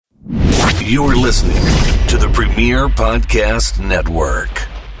You're listening to the Premier Podcast Network.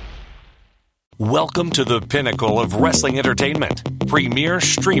 Welcome to the pinnacle of wrestling entertainment, Premier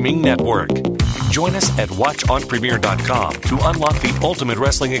Streaming Network. Join us at watchonpremier.com to unlock the ultimate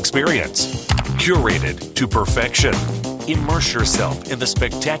wrestling experience. Curated to perfection. Immerse yourself in the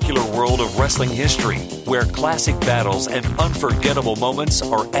spectacular world of wrestling history, where classic battles and unforgettable moments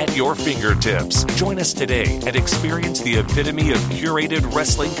are at your fingertips. Join us today and experience the epitome of curated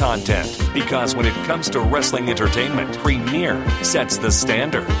wrestling content. Because when it comes to wrestling entertainment, Premier sets the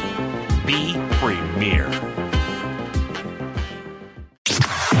standard. Be Premier.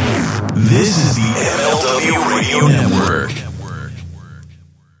 This is the MLW Radio Network.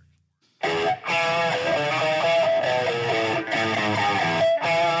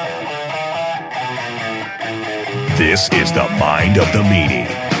 This is the Mind of the Meanie.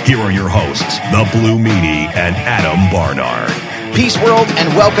 Here are your hosts, the Blue Meanie and Adam Barnard. Peace, world,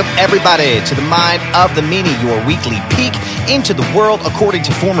 and welcome everybody to the Mind of the Meanie, your weekly peek into the world according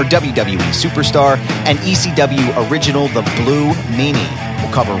to former WWE superstar and ECW original, the Blue Meanie.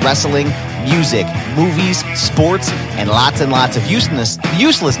 We'll cover wrestling, music, movies, sports, and lots of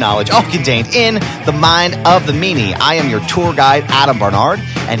useless knowledge, all contained in the Mind of the Meanie. I am your tour guide, Adam Barnard,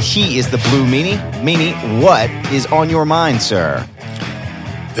 and he is the Blue Meanie. Meanie, what is on your mind, sir?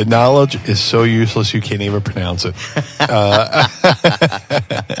 The knowledge is so useless you can't even pronounce it.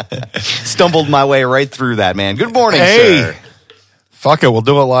 Stumbled my way right through that, man. Good morning, sir. Fuck it, we'll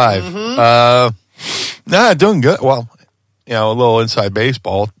do it live. Doing good. Well, a little inside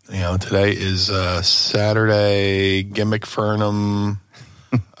baseball. Today is Saturday, Gimmick Fernum,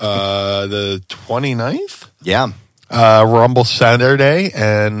 the 29th? Yeah. Rumble Saturday,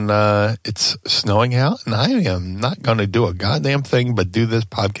 and it's snowing out, and I am not going to do a goddamn thing but do this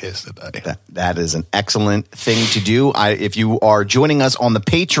podcast today. That is an excellent thing to do. If you are joining us on the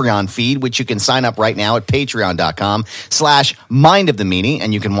Patreon feed, which you can sign up right now at patreon.com/mindofthemeanie,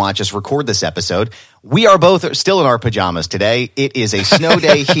 and you can watch us record this episode. We are both still in our pajamas today. It is a snow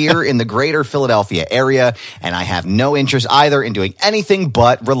day here in the greater Philadelphia area, and I have no interest either in doing anything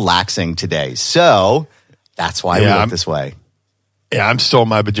but relaxing today. So that's why we look this way. Yeah, I'm still in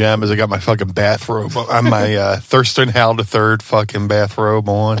my pajamas. I got my fucking bathrobe. I'm my Thurston Howell III fucking bathrobe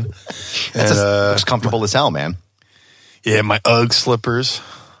on. That's comfortable as hell, man. Yeah, my Ugg slippers.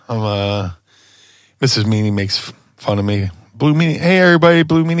 Mrs. Meanie makes fun of me. Blue Meanie, hey everybody,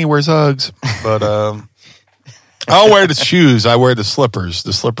 Blue Meanie wears Uggs. But I don't wear the shoes. I wear the slippers.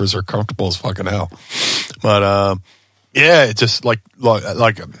 The slippers are comfortable as fucking hell. But yeah, it's just like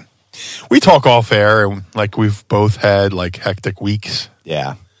we talk off air, and like we've both had like hectic weeks.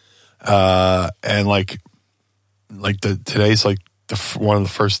 Yeah. And today's like one of the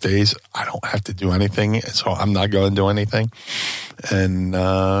first days I don't have to do anything, so I'm not going to do anything, and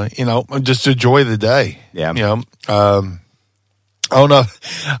just enjoy the day. Yeah. I don't know.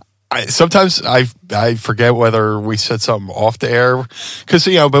 Sometimes I forget whether we said something off the air because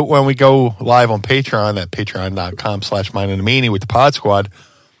but when we go live on Patreon at patreon.com/mindofthemeanie with the Pod Squad,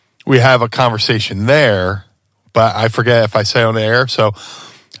 we have a conversation there, but I forget if I say on the air. So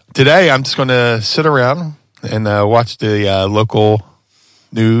today I'm just going to sit around and watch the local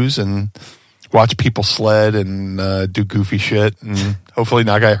news and watch people sled and do goofy shit and hopefully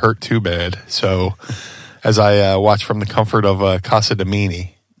not get hurt too bad. So as I watch from the comfort of Casa de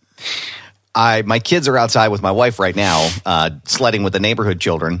Meanie. My kids are outside with my wife right now, sledding with the neighborhood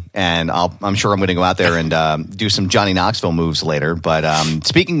children, and I'm sure I'm going to go out there and do some Johnny Knoxville moves later. But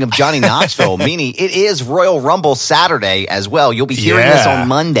speaking of Johnny Knoxville, Meanie, it is Royal Rumble Saturday as well. You'll be hearing this on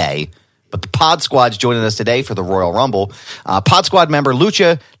Monday, but the Pod Squad's joining us today for the Royal Rumble. Pod Squad member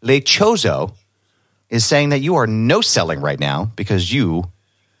Lucha Lechoso is saying that you are no-selling right now because you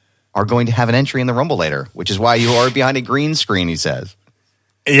are going to have an entry in the Rumble later, which is why you are behind a green screen, he says.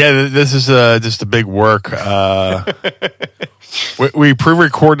 Yeah, this is just a big work. We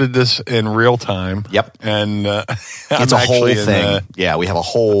pre-recorded this in real time. Yep. And it's a whole thing. Yeah, we have a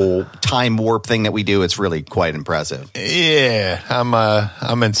whole time warp thing that we do. It's really quite impressive. Yeah,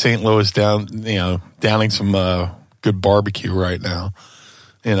 I'm in St. Louis downing some good barbecue right now.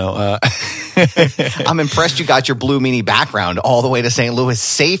 I'm impressed you got your Blue Meanie background all the way to St. Louis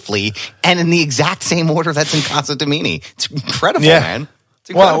safely and in the exact same order that's in Casa de Meanie. It's incredible, man.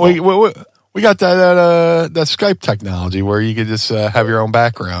 It's incredible. Well, we got that Skype technology where you could just have your own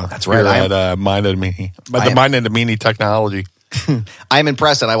background. That's right. At Mind of the Meanie. But the Mind of the Meanie technology. I am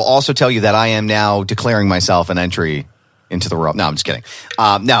impressed, and I will also tell you that I am now declaring myself an entry into the Rumble. No, I'm just kidding.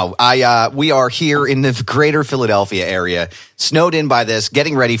 We are here in the greater Philadelphia area, snowed in by this,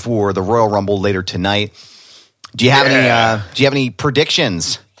 getting ready for the Royal Rumble later tonight. Do you have any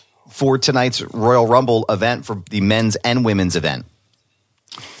predictions for tonight's Royal Rumble event for the men's and women's event?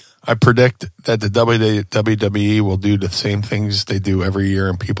 I predict that the WWE will do the same things they do every year,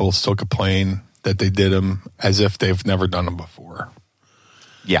 and people still complain that they did them as if they've never done them before.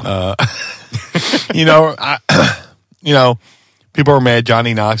 Yeah. People are mad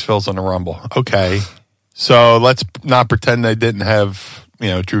Johnny Knoxville's on the Rumble. Okay. So let's not pretend they didn't have,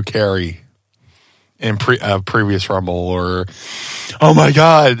 Drew Carey in previous Rumble, or, oh my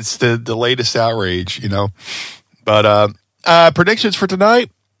God, it's the latest outrage, But predictions for tonight?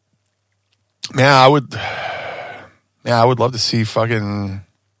 Man, I would love to see fucking.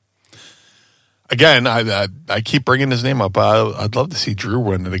 Again, I keep bringing his name up. I'd love to see Drew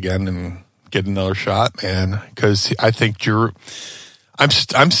win it again and get another shot, man. Because I think Drew. I'm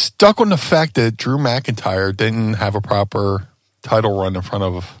stuck on the fact that Drew McIntyre didn't have a proper title run in front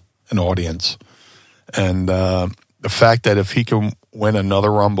of an audience, and the fact that if he can win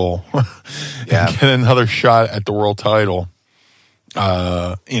another Rumble and get another shot at the world title,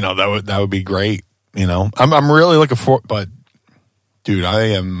 that would be great. I'm really looking for. But dude, I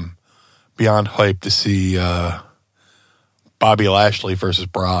am beyond hyped to see Bobby Lashley versus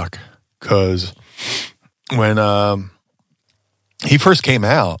Brock, because when he first came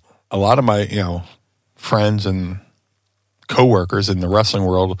out, a lot of my friends and coworkers in the wrestling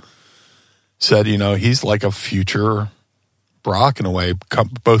world said he's like a future Brock in a way,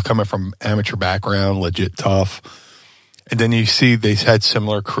 both coming from amateur background, legit tough, and then you see they had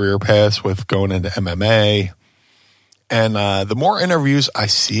similar career paths with going into MMA, and the more interviews I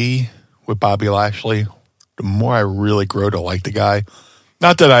see with Bobby Lashley, the more I really grow to like the guy.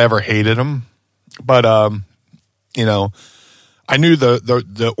 Not that I ever hated him, but I knew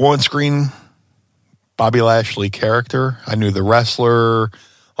the on-screen Bobby Lashley character. I knew the wrestler,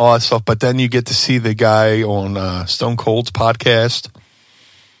 all that stuff. But then you get to see the guy on Stone Cold's podcast,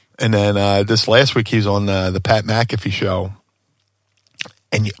 and then this last week he was on the Pat McAfee show,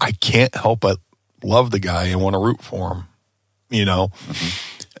 and I can't help but love the guy and want to root for him.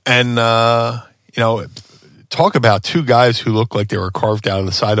 And, talk about two guys who look like they were carved out of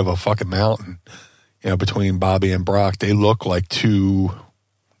the side of a fucking mountain, between Bobby and Brock. They look like two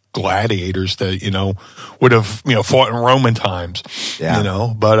gladiators that, would have, fought in Roman times,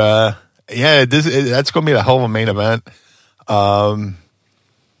 But, that's going to be a hell of a main event. I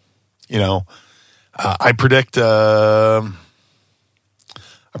predict,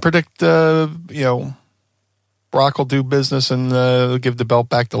 Brock will do business and give the belt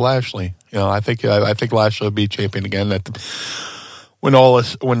back to Lashley. I think Lashley will be champion again when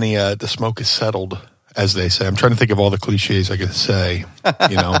the smoke is settled, as they say. I'm trying to think of all the cliches I could say.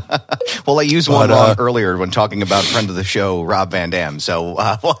 Well, I used one earlier when talking about friend of the show Rob Van Dam. So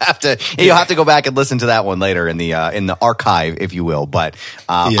you'll have to go back and listen to that one later in the archive, if you will. But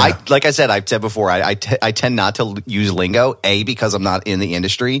like I said, I've said before, I tend not to use lingo. A, because I'm not in the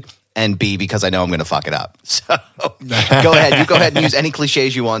industry. And B, because I know I'm going to fuck it up. So go ahead. You go ahead and use any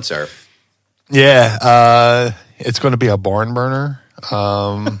cliches you want, sir. Yeah. It's going to be a barn burner.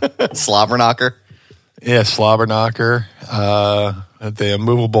 Slobber knocker. Yeah, slobber knocker. The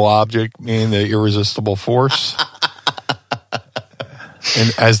immovable object, meaning the irresistible force.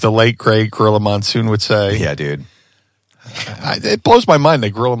 And as the late, great Gorilla Monsoon would say. Yeah, dude. It blows my mind that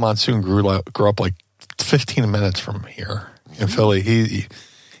Gorilla Monsoon grew up like 15 minutes from here in Philly. He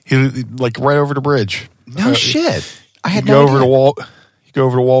like right over the bridge. No shit. I had no idea. You go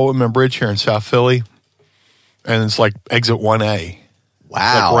over the Wall Bridge here in South Philly, and it's like exit 1A.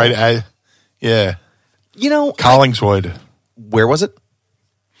 Wow. Like yeah. Collingswood. Where was it?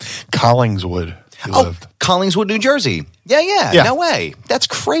 Collingswood. He lived. Collingswood, New Jersey. Yeah. No way. That's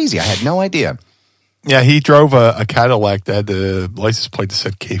crazy. I had no idea. Yeah, he drove a Cadillac that had the license plate that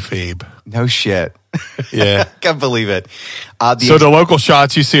said kayfabe. No shit. Yeah. Can't believe it. So the local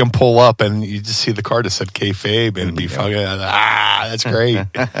shots, you see him pull up and you just see the car that said kayfabe and it'd be fucking, that's great.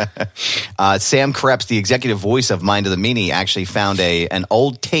 Sam Krebs, the executive voice of Mind of the Meanie, actually found an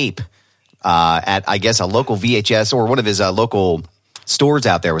old tape at, I guess, a local VHS or one of his local stores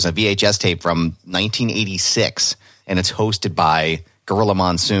out there. It was a VHS tape from 1986, and it's hosted by Gorilla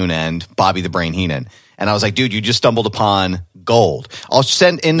Monsoon and Bobby the Brain Heenan. And I was like, dude, you just stumbled upon gold. I'll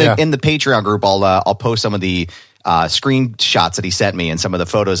send in the Patreon group. I'll post some of the screenshots that he sent me and some of the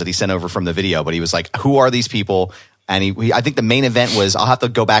photos that he sent over from the video. But he was like, who are these people? And I think the main event was, I'll have to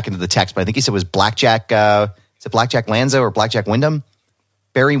go back into the text, but I think he said it was Blackjack. Is it Blackjack Lanza or Blackjack Wyndham?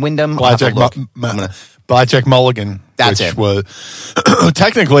 Barry Wyndham? Blackjack Mulligan. That's it.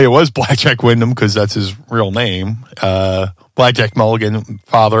 Technically, it was Blackjack Wyndham because that's his real name. Blackjack Mulligan,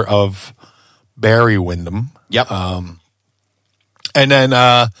 father of Barry Wyndham. Yep. And then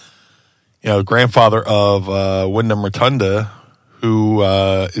grandfather of Wyndham Rotunda, who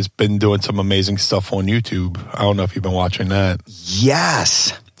has been doing some amazing stuff on YouTube. I don't know if you've been watching that.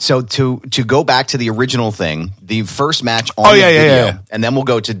 Yes. So to go back to the original thing, the first match on the video, and then we'll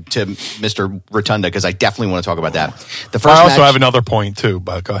go to Mr. Rotunda because I definitely want to talk about that. The first I also have another point too,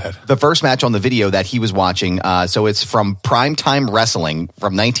 but go ahead. The first match on the video that he was watching, so it's from Primetime Wrestling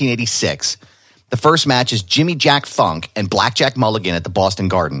from 1986. The first match is Jimmy Jack Funk and Blackjack Mulligan at the Boston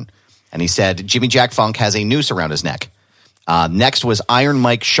Garden. And he said Jimmy Jack Funk has a noose around his neck. Next was Iron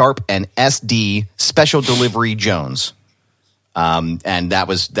Mike Sharp and SD Special Delivery Jones. And that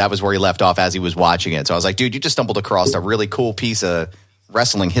was where he left off as he was watching it. So I was like, dude, you just stumbled across a really cool piece of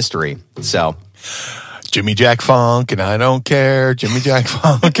wrestling history. So Jimmy Jack Funk and I don't care. Jimmy Jack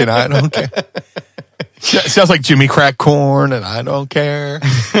Funk and I don't care. Sounds like Jimmy Crack Corn and I don't care.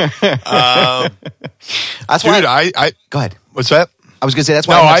 That's dude, why I go ahead. What's that? I was gonna say that's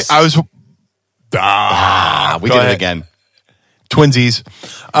why. No, I was. We did it again. Twinsies.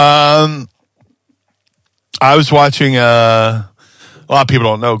 I was watching. A lot of people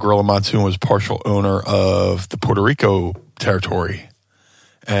don't know Gorilla Monsoon was partial owner of the Puerto Rico territory,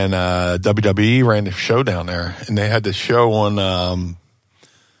 and WWE ran the show down there, and they had the show on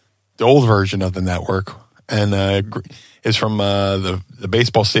the old version of the network, and it's from the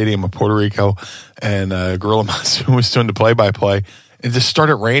baseball stadium of Puerto Rico, and Gorilla Monsoon was doing the play-by-play. It just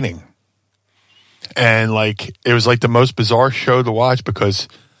started raining, and it was like the most bizarre show to watch because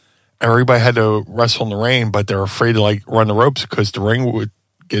everybody had to wrestle in the rain, but they're afraid to run the ropes because the ring would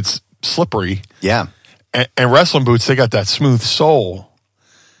get slippery. Yeah, and wrestling boots, they got that smooth sole,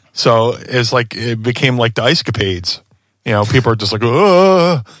 so it's it became like the Ice Capades. People are just like,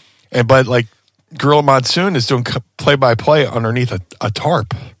 ugh. But Gorilla Monsoon is doing play-by-play underneath a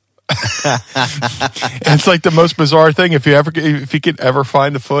tarp. It's like the most bizarre thing. If you could ever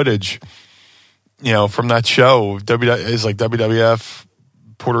find the footage, from that show, it's like WWF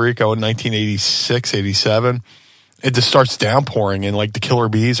Puerto Rico in 1986, 87. It just starts downpouring, and the Killer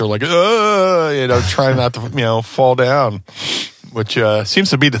Bees are trying not to fall down, which seems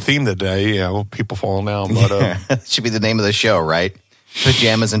to be the theme today. People falling down. But that should be the name of the show, right?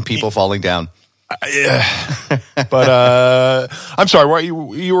 Pajamas and people falling down. Yeah, but I'm sorry. What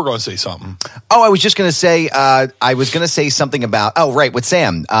you were going to say something? Oh, I was just going to say. I was going to say something about. Oh, right, with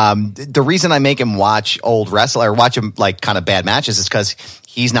Sam. The reason I make him watch old wrestler, or watch him kind of bad matches, is because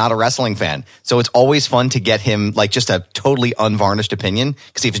he's not a wrestling fan. So it's always fun to get him just a totally unvarnished opinion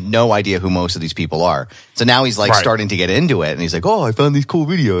because he has no idea who most of these people are. So now he's starting to get into it, and he's like, "Oh, I found these cool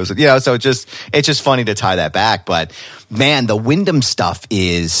videos." So it's just funny to tie that back. But man, the Wyndham stuff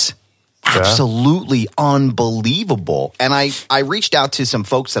is absolutely unbelievable. And I reached out to some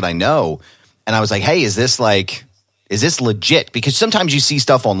folks that I know, and I was like, hey, is this legit? Because sometimes you see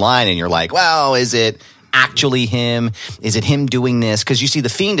stuff online and you're like, well, is it actually him? Is it him doing this? Because you see the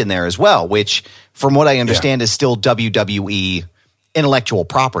Fiend in there as well, which from what I understand is still WWE intellectual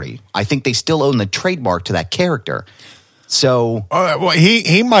property. I think they still own the trademark to that character. So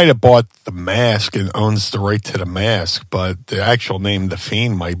he might have bought the mask and owns the right to the mask, but the actual name, the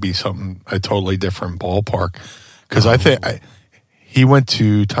Fiend, might be a totally different ballpark. Because I think he went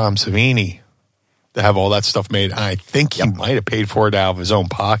to Tom Savini to have all that stuff made. I think he might have paid for it out of his own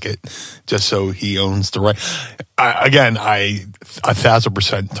pocket, just so he owns the right. I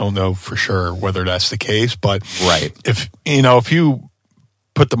 1,000% don't know for sure whether that's the case, but if you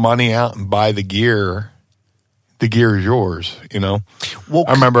put the money out and buy the gear is yours, Well,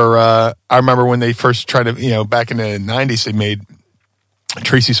 I remember when they first tried to, back in the 90s, they made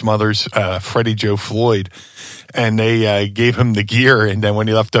Tracy Smothers, Freddie Joe Floyd, and they gave him the gear. And then when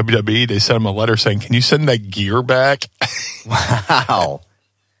he left WWE, they sent him a letter saying, "Can you send that gear back?" Wow.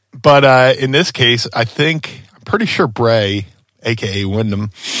 But in this case, I'm pretty sure Bray, aka Wyndham,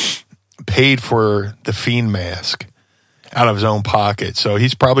 paid for the Fiend mask out of his own pocket. So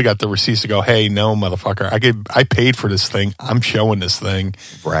he's probably got the receipts to go, hey, no, motherfucker, I paid for this thing. I'm showing this thing.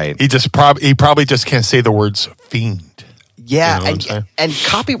 Right. He probably just can't say the words Fiend. Yeah, and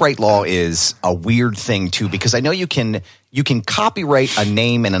copyright law is a weird thing too, because I know you can copyright a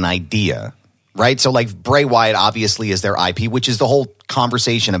name and an idea, right? So Bray Wyatt obviously is their IP, which is the whole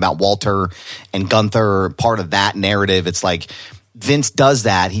conversation about Walter and Gunther, part of that narrative. It's like Vince does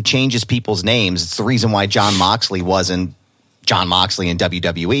that. He changes people's names. It's the reason why John Moxley wasn't John Moxley in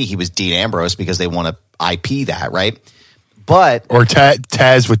WWE. He was Dean Ambrose because they want to IP that, right? But or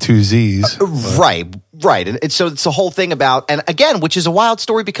Taz with two Z's. Right. And so it's the whole thing about, and again, which is a wild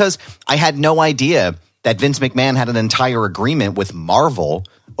story because I had no idea that Vince McMahon had an entire agreement with Marvel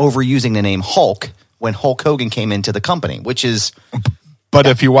over using the name Hulk when Hulk Hogan came into the company, which is But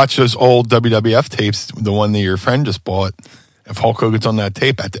if you watch those old WWF tapes, the one that your friend just bought, if Hulk Hogan's on that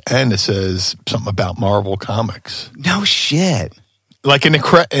tape, at the end it says something about Marvel Comics. No shit. Like in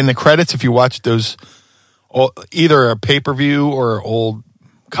the credits, if you watch those, either a pay-per-view or old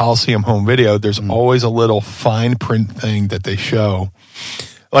Coliseum home video, there's always a little fine print thing that they show.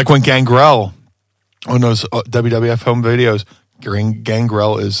 Like when Gangrel, on those WWF home videos,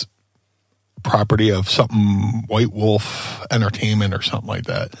 Gangrel is property of something White Wolf Entertainment or something like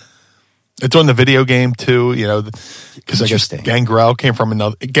that. It's on the video game too, because I guess Gangrel came from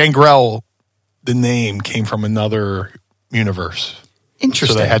Gangrel, the name came from another universe.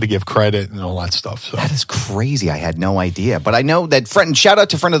 Interesting. So they had to give credit and all that stuff. So. That is crazy. I had no idea. But I know that shout out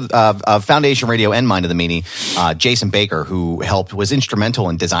to friend of Foundation Radio and Mind of the Meanie, Jason Baker, who was instrumental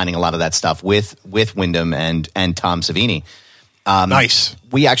in designing a lot of that stuff with Wyndham and Tom Savini. Nice.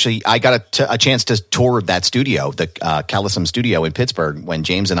 I got a chance to tour that studio, the Coliseum studio in Pittsburgh, when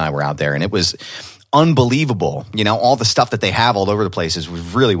James and I were out there, and it was unbelievable. All the stuff that they have all over the place is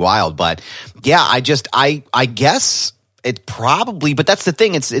really wild. But yeah, I guess it probably, but that's the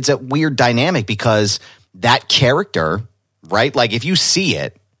thing. It's a weird dynamic because that character, right? Like if you see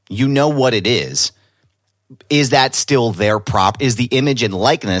it, you know what it is. Is that still their prop? Is the image and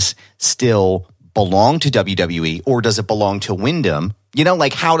likeness still belong to WWE, or does it belong to Wyndham?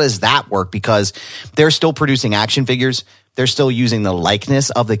 How does that work? Because they're still producing action figures. They're still using the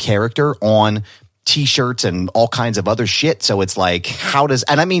likeness of the character on T-shirts and all kinds of other shit. So it's like,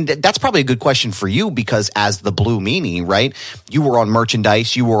 that's probably a good question for you, because as the Blue Meanie, right? You were on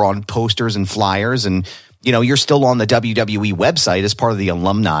merchandise, you were on posters and flyers, and you're still on the WWE website as part of the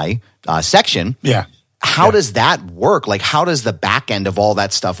alumni section. Yeah. How does that work? Like, how does the back end of all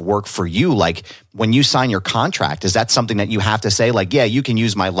that stuff work for you? Like, when you sign your contract, is that something that you have to say, like, yeah, you can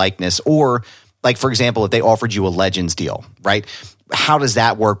use my likeness? Or, like, for example, if they offered you a Legends deal, right? How does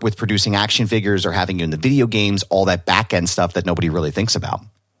that work with producing action figures or having you in the video games, all that back end stuff that nobody really thinks about?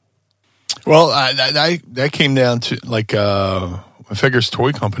 Well, that came down to, like, Figures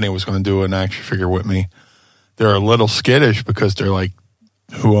Toy Company was going to do an action figure with me. They're a little skittish because they're like,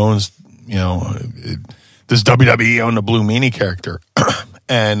 who owns, does WWE own the Blue Meanie character?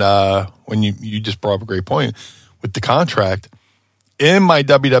 And when you just brought up a great point with the contract, in my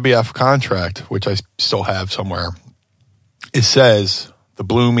WWF contract, which I still have somewhere, it says the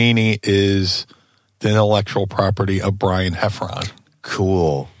Blue Meanie is the intellectual property of Brian Heffron.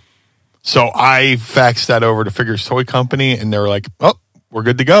 Cool. So I faxed that over to Figures Toy Company, and they were like, "Oh, we're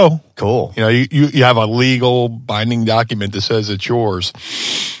good to go." Cool. You have a legal binding document that says it's yours.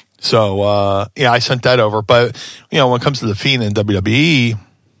 So I sent that over. But when it comes to the Fiend and WWE,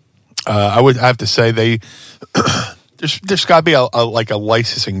 I would have to say there's got to be a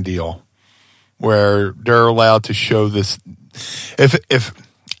licensing deal where they're allowed to show this. If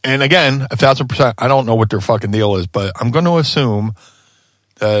and again, 1,000%, I don't know what their fucking deal is, but I'm going to assume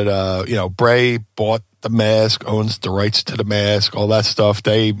that Bray bought the mask, owns the rights to the mask, all that stuff.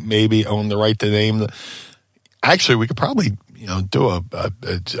 They maybe own the right to name. Actually, we could probably do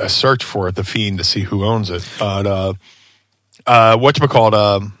a search for it, the Fiend, to see who owns it. But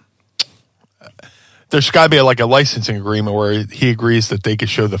whatchamacallit, there's got to be a licensing agreement where he agrees that they could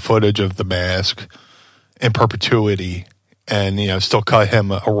show the footage of the mask in perpetuity and still cut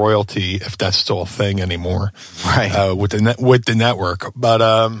him a royalty if that's still a thing anymore, right? With the network. But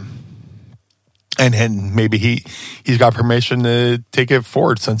and then maybe he's got permission to take it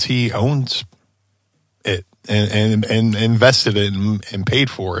forward since he owns it and invested it and paid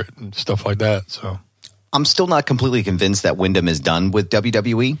for it and stuff like that. So I'm still not completely convinced that Wyndham is done with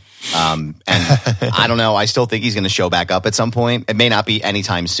WWE. And I don't know. I still think he's going to show back up at some point. It may not be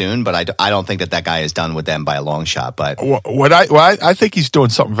anytime soon, but I don't think that guy is done with them by a long shot. But I think he's doing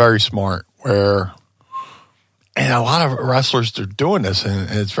something very smart where, and a lot of wrestlers are doing this, and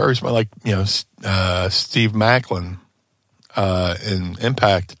it's very smart. Like, Steve Macklin in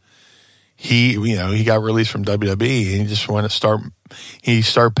Impact, he got released from WWE, and he just wanted to he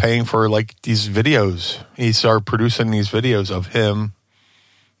started paying for these videos. He started producing these videos of him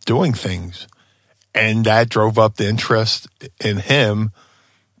doing things, and that drove up the interest in him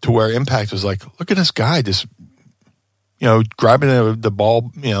to where Impact was like, look at this guy just grabbing the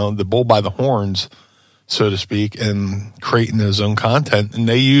bull by the horns, so to speak, and creating his own content. And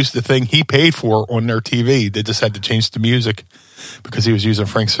they used the thing he paid for on their TV. They just had to change the music because he was using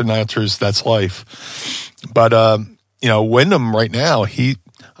Frank Sinatra's "That's Life." But Wyndham right now,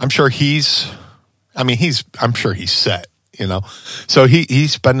 I'm sure he's set. So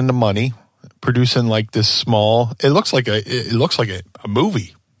he's spending the money producing this small. It looks like a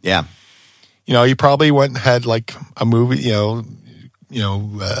movie. Yeah. He probably went and had a movie,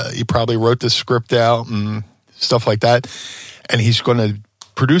 he probably wrote the script out and stuff like that. And he's going to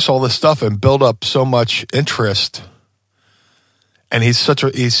produce all this stuff and build up so much interest. And I'm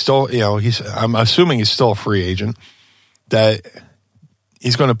assuming he's still a free agent, that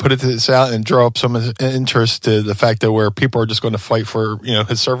he's going to put this out and draw up some interest to the fact that where people are just going to fight for,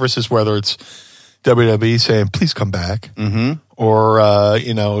 his services, whether it's WWE saying, please come back, or,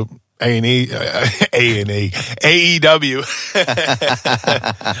 A&E, AEW.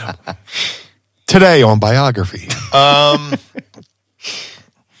 Today on Biography.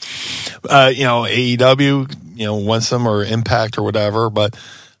 AEW, wants them, or Impact or whatever. But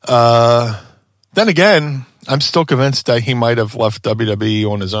then again, I'm still convinced that he might have left WWE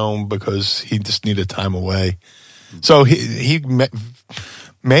on his own because he just needed time away. So he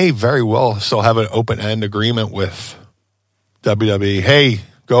may very well still have an open-end agreement with WWE. Hey,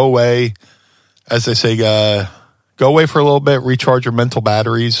 go away. As they say, go away for a little bit, recharge your mental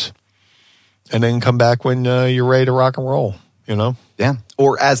batteries, and then come back when you're ready to rock and roll, Yeah.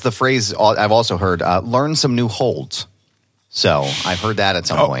 Or as the phrase I've also heard, learn some new holds. So I've heard that at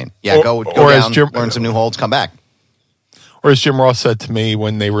some point. Yeah, go down, learn some new holds, come back. Or as Jim Ross said to me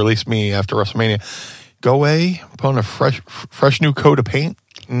when they released me after WrestleMania, go away, put on a fresh new coat of paint,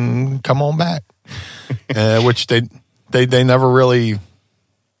 and come on back. Which they never really,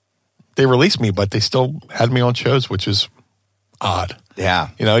 they released me, but they still had me on shows, which is odd. Yeah.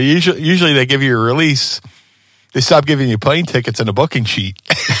 Usually they give you a release. They stopped giving you plane tickets and a booking sheet.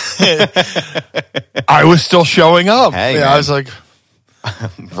 I was still showing up. Hey, I was like,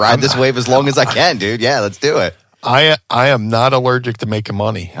 ride this wave as long as I can, dude. Yeah, let's do it. I am not allergic to making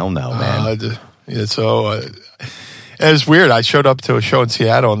money. Hell no, man. So it's weird. I showed up to a show in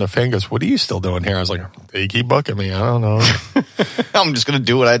Seattle and the fan goes, what are you still doing here? I was like, they keep booking me. I don't know. I'm just going to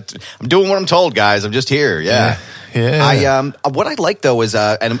do what I'm doing what I'm told, guys. I'm just here. Yeah. What I like though is,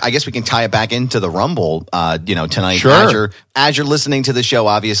 and I guess we can tie it back into the Rumble, tonight. Sure. As you're listening to the show,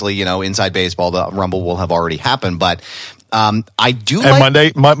 obviously, Inside Baseball, the Rumble will have already happened, but I do.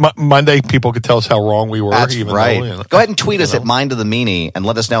 And Monday, people could tell us how wrong we were. That's even right. Though, Go ahead and tweet us at Mind of the Meanie and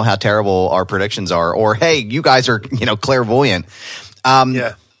let us know how terrible our predictions are, or hey, you guys are clairvoyant.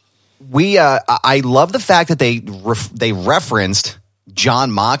 I love the fact that they referenced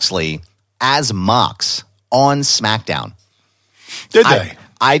Jon Moxley as Mox on SmackDown. Did they?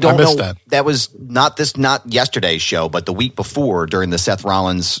 I don't know. That. That was not yesterday's show, but the week before during the Seth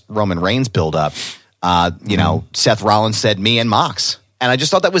Rollins Roman Reigns buildup. Seth Rollins said me and Mox, and I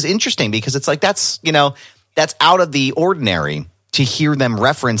just thought that was interesting because it's like that's out of the ordinary to hear them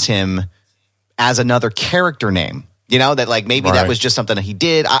reference him as another character name. That like maybe that was just something that he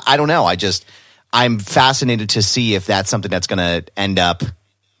did. I don't know. I'm fascinated to see if that's something that's going to end up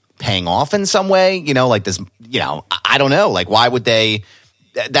paying off in some way, like this, I don't know. Like, why would they,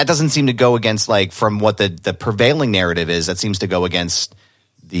 that doesn't seem to go against, like, from what the prevailing narrative is, that seems to go against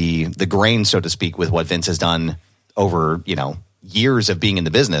the grain, so to speak, with what Vince has done over, years of being in the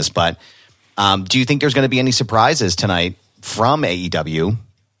business. But do you think there's going to be any surprises tonight from AEW?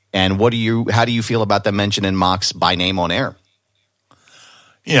 And how do you feel about them mentioning Mox by name on air?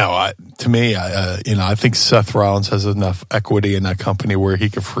 To me, I think Seth Rollins has enough equity in that company where he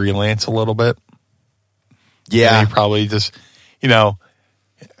could freelance a little bit. Yeah. And he probably just,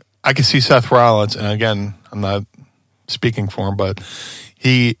 I could see Seth Rollins, and again, I'm not speaking for him, but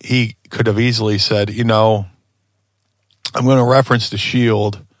he could have easily said, I'm going to reference the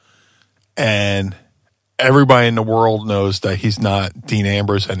Shield, and everybody in the world knows that he's not Dean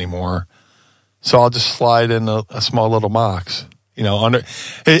Ambrose anymore. So I'll just slide in a small little Mox.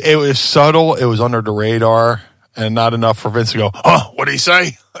 It was subtle. It was under the radar, and not enough for Vince to go, "Oh, what did he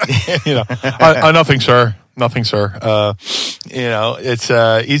say?" Nothing, sir. Nothing, sir. It's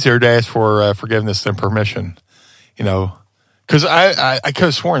easier to ask for forgiveness than permission. Because I could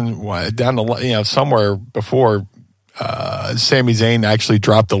have sworn down the somewhere before Sami Zayn actually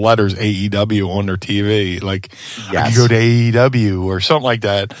dropped the letters AEW on their TV, like you go to AEW or something like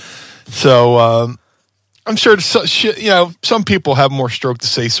that. So. I'm sure, some people have more stroke to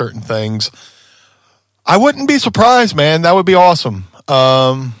say certain things. I wouldn't be surprised, man. That would be awesome.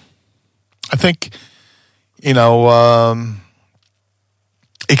 I think, it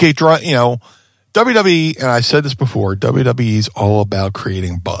could draw, WWE, and I said this before, WWE is all about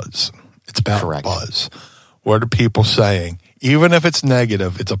creating buzz. It's about buzz. What are people saying? Even if it's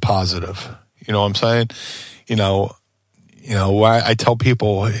negative, it's a positive. You know what I'm saying? I tell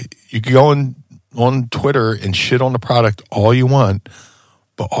people, you can go on Twitter and shit on the product all you want,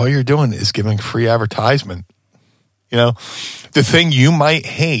 but all you're doing is giving free advertisement. The thing you might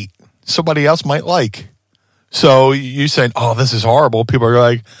hate, somebody else might like. So you saying, "Oh, this is horrible." People are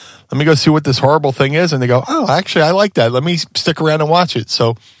like, "Let me go see what this horrible thing is," and they go, "Oh, actually, I like that. Let me stick around and watch it."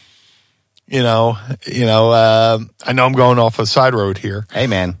 So, I know I'm going off a side road here. Hey,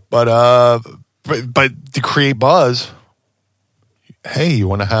 man, but to create buzz, hey, you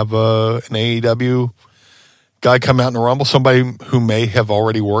want to have an AEW guy come out in the Rumble, somebody who may have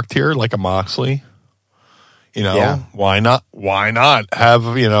already worked here, like a Moxley. Why not? Why not have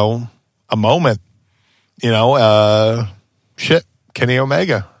a moment? Kenny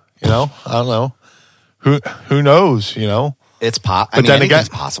Omega. I don't know. Who knows? It's anything's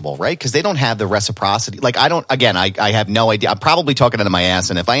possible, right? Because they don't have the reciprocity. Like I have no idea. I'm probably talking out of my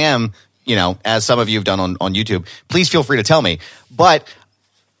ass, and if I am, as some of you have done on YouTube, please feel free to tell me. But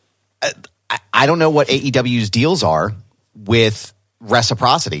I don't know what AEW's deals are with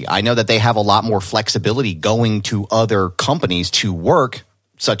reciprocity. I know that they have a lot more flexibility going to other companies to work,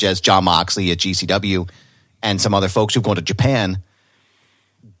 such as John Moxley at GCW and some other folks who've gone to Japan.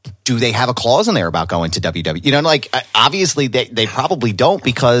 Do they have a clause in there about going to WWE? Obviously they probably don't,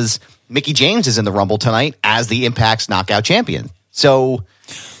 because Mickie James is in the Rumble tonight as the Impact's knockout champion. So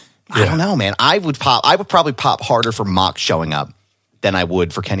I don't know, man. I would probably pop harder for Mox showing up than I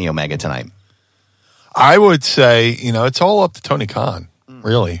would for Kenny Omega tonight. I would say, it's all up to Tony Khan,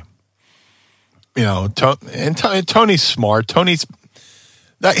 really. Tony's smart.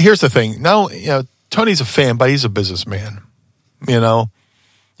 Here's the thing. No, Tony's a fan, but he's a businessman. You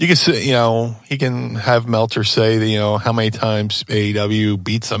can say, he can have Meltzer say that, how many times AEW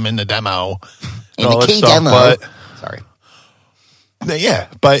beats them in the demo. In the key demo. But, sorry. Yeah,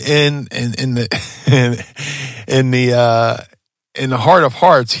 but in the heart of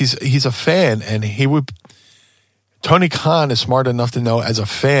hearts, he's a fan, and Tony Khan is smart enough to know, as a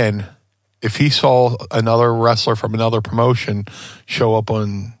fan, if he saw another wrestler from another promotion show up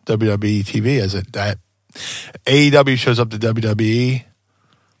on WWE TV that AEW shows up to WWE,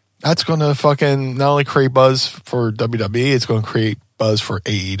 that's going to fucking not only create buzz for WWE, it's going to create buzz for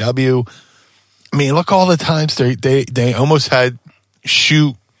AEW. I mean, look all the times they almost had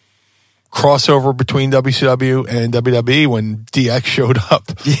shoot crossover between WCW and WWE when DX showed up.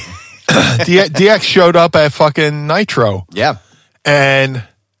 DX showed up at fucking Nitro. Yeah. And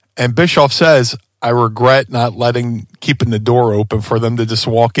Bischoff says, "I regret not keeping the door open for them to just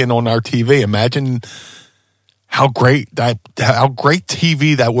walk in on our TV." Imagine how great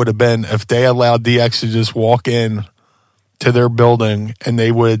TV that would have been if they allowed DX to just walk in to their building and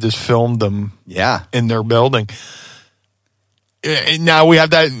they would have just filmed them in their building. Now we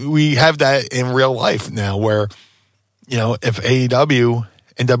have that in real life now, where if AEW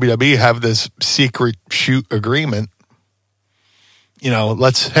and WWE have this secret shoot agreement, you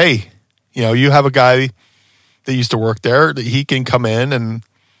have a guy that used to work there, that he can come in and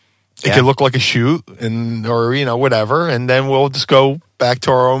it can look like a shoot or whatever, and then we'll just go back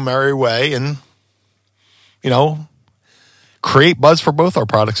to our own merry way and create buzz for both our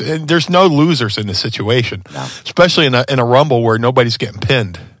products. And there's no losers in this situation, especially in a Rumble where nobody's getting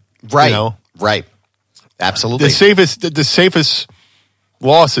pinned. Right. Right. Absolutely. The safest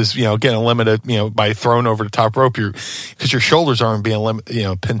loss is getting eliminated by thrown over the top rope, because your shoulders aren't being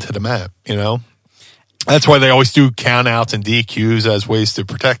pinned to the mat. That's why they always do count outs and DQs as ways to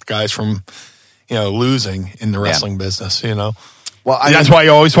protect guys from losing in the wrestling business. Well, that's why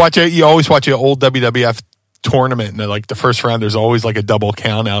you always watch it. You always watch an old WWF tournament, and like the first round, there's always like a double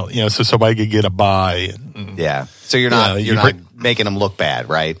count out, so somebody could get a bye. Yeah. So you're not making them look bad,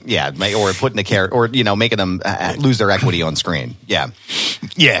 right? Yeah. Or putting the character, or making them lose their equity on screen. Yeah.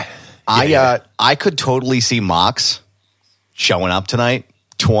 Yeah. I could totally see Mox showing up tonight,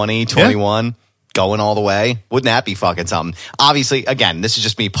 2021, going all the way. Wouldn't that be fucking something? Obviously, again, this is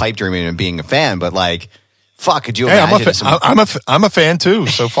just me pipe dreaming and being a fan, but like, fuck, could you imagine? I'm a fan too,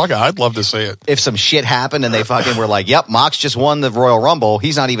 so fuck it, I'd love to see it. If some shit happened and they fucking were like, "Yep, Mox just won the Royal Rumble.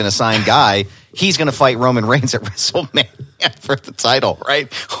 He's not even a signed guy. He's going to fight Roman Reigns at WrestleMania for the title,"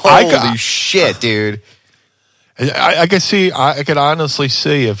 right? Holy shit, dude! I could honestly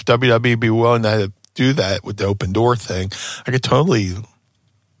see if WWE be willing to do that with the open door thing. I could totally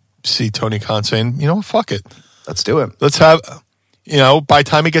see Tony Khan saying, fuck it, let's do it. Let's have. By the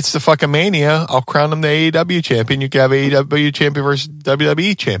time he gets to fucking Mania, I'll crown him the AEW champion. You can have AEW champion versus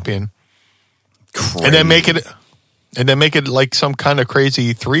WWE champion. Crazy. And then make it like some kind of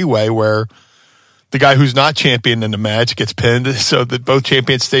crazy three-way where the guy who's not champion in the match gets pinned so that both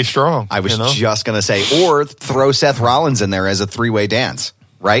champions stay strong. I was just going to say, or throw Seth Rollins in there as a three-way dance,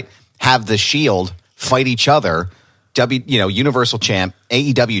 right? Have the Shield fight each other. Universal champ,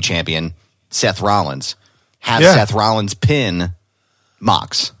 AEW champion, Seth Rollins. Have Seth Rollins pin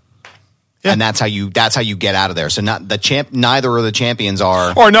Mox. And that's how you get out of there. So not the champ. Neither of the champions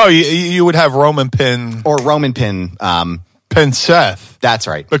are. Or no, you would have Roman pin pin Seth. That's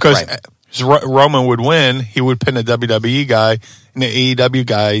right. Because Roman would win. He would pin a WWE guy, and the AEW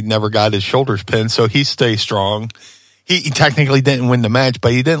guy never got his shoulders pinned, so he stays strong. He technically didn't win the match,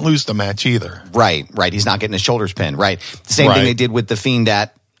 but he didn't lose the match either. Right. He's not getting his shoulders pinned. Right. The same thing they did with the Fiend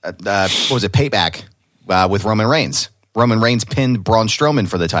at what was it, Payback with Roman Reigns. Roman Reigns pinned Braun Strowman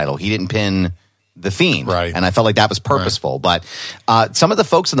for the title. He didn't pin the Fiend. Right. And I felt like that was purposeful. Right. But some of the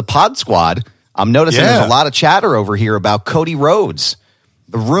folks in the Pod Squad, I'm noticing there's a lot of chatter over here about Cody Rhodes.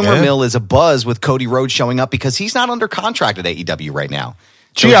 The rumor mill is abuzz with Cody Rhodes showing up because he's not under contract at AEW right now.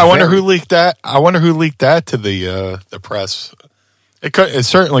 So I wonder who leaked that. I wonder who leaked that to the press. It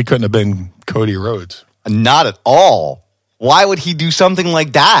certainly couldn't have been Cody Rhodes. Not at all. Why would he do something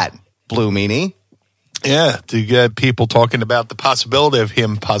like that, Blue Meanie? Yeah, to get people talking about the possibility of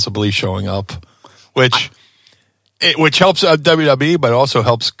him possibly showing up, which helps WWE, but also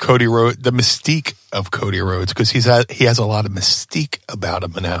helps Cody Rhodes, the mystique of Cody Rhodes, because he has a lot of mystique about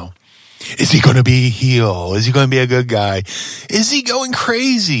him now. Is he going to be a heel? Is he going to be a good guy? Is he going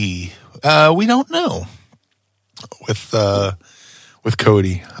crazy? We don't know with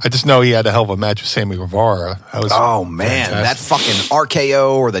Cody. I just know he had a hell of a match with Sammy Guevara. Oh, man. Fantastic. That fucking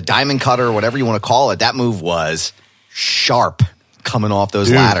RKO or the Diamond Cutter or whatever you want to call it, that move was sharp coming off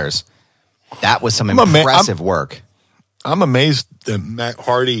those ladders. That was some impressive work. I'm amazed that Matt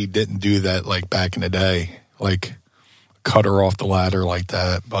Hardy didn't do that like back in the day, like cut her off the ladder like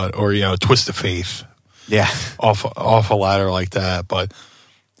that, or twist of faith, off a ladder like that. But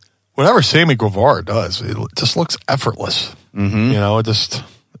whatever Sammy Guevara does, it just looks effortless. Mm-hmm.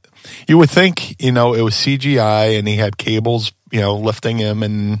 You would think it was CGI and he had cables, lifting him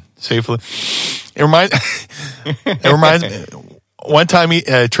and safely. It reminds me. One time,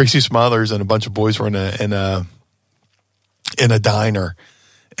 Tracy Smothers and a bunch of boys were in a diner,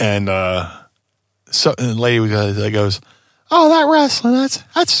 and so a lady goes, "Oh, that wrestling,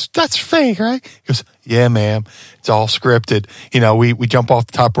 that's fake, right?" He goes, "Yeah, ma'am, it's all scripted. We jump off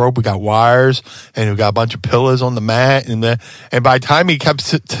the top rope, we got wires, and we got a bunch of pillows on the mat, and by the time he kept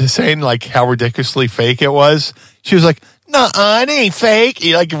saying like how ridiculously fake it was, she was like, "Nuh-uh, it ain't fake."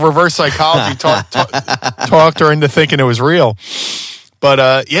 He reverse psychology talked her into thinking it was real.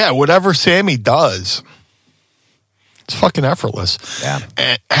 But whatever Sammy does, it's fucking effortless. Yeah.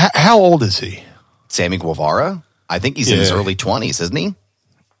 And how old is he? Sammy Guevara? I think he's in his early 20s, isn't he?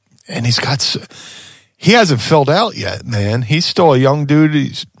 And he hasn't filled out yet, man. He's still a young dude.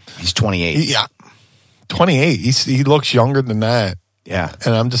 He's 28. 28. He looks younger than that. Yeah.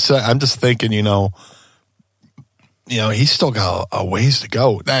 And I'm just thinking, he's still got a ways to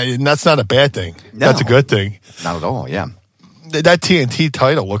go. And that's not a bad thing. No. That's a good thing. Not at all, yeah. That TNT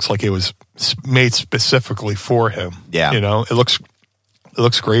title looks like it was made specifically for him. Yeah. It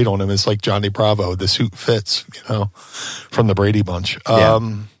looks great on him. It's like Johnny Bravo. The suit fits, from the Brady Bunch.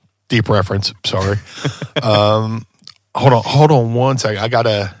 Deep reference. Sorry. Hold on one second.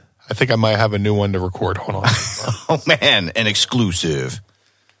 I think I might have a new one to record. Hold on. Oh man, an exclusive.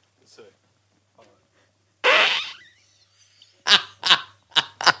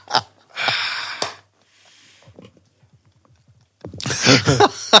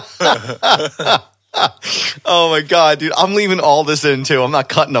 Oh my god, dude! I'm leaving all this in too. I'm not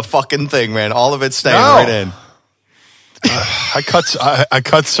cutting a fucking thing, man. All of it's staying right in. I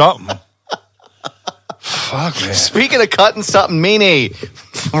cut something. Fuck, man. Speaking of cutting something, Meanie,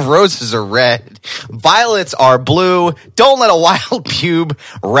 roses are red, violets are blue. Don't let a wild pube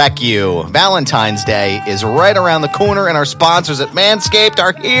wreck you. Valentine's Day is right around the corner, and our sponsors at Manscaped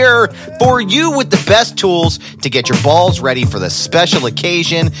are here for you with the best tools to get your balls ready for the special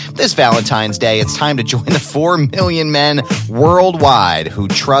occasion. This Valentine's Day, it's time to join the 4 million men worldwide who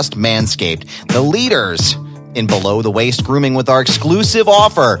trust Manscaped, the leaders in below-the-waist grooming with our exclusive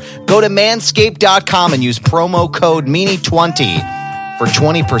offer. Go to manscaped.com and use promo code MEANIE20 for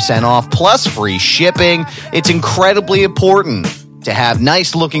 20% off plus free shipping. It's incredibly important to have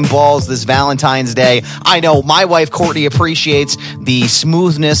nice-looking balls this Valentine's Day. I know my wife, Courtney, appreciates the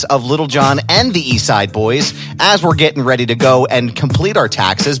smoothness of Little John and the East Side Boys as we're getting ready to go and complete our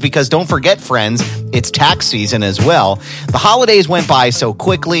taxes, because don't forget, friends, it's tax season as well. The holidays went by so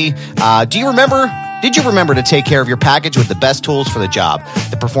quickly. Did you remember to take care of your package with the best tools for the job?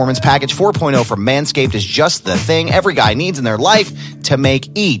 The Performance Package 4.0 from Manscaped is just the thing every guy needs in their life to make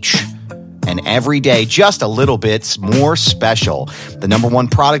each and every day just a little bit more special. The number one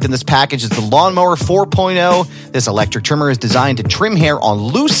product in this package is the Lawnmower 4.0. This electric trimmer is designed to trim hair on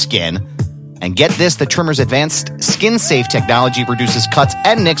loose skin And get this, the trimmer's advanced skin-safe technology reduces cuts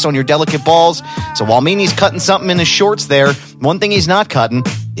and nicks on your delicate balls. So while Meanie's cutting something in his shorts there, one thing he's not cutting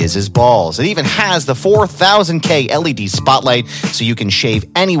is his balls. It even has the 4000K LED spotlight so you can shave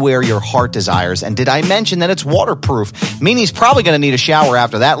anywhere your heart desires. And did I mention that it's waterproof? Meanie's probably going to need a shower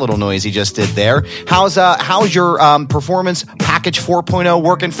after that little noise he just did there. How's your Performance Package 4.0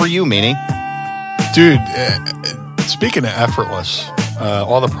 working for you, Meanie? Dude, speaking of effortless,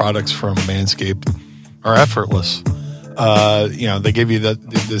 all the products from Manscaped are effortless. They give you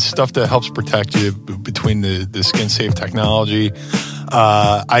the stuff that helps protect you between the skin safe technology.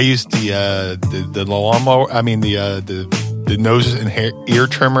 I use the lawnmower. I mean the nose and ear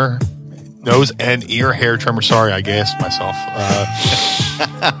trimmer, nose and ear hair trimmer. Sorry, I gassed myself.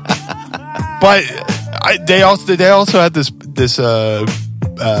 But they also had this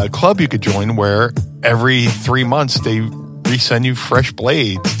club you could join where every 3 months they resend you fresh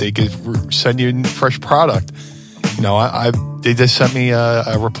blades. They could send you fresh product. They just sent me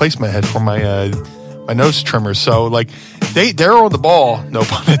a replacement head for my nose trimmer. So like they're on the ball, no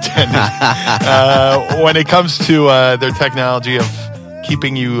pun intended, when it comes to their technology of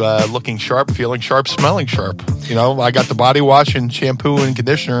keeping you looking sharp, feeling sharp, smelling sharp. I got the body wash and shampoo and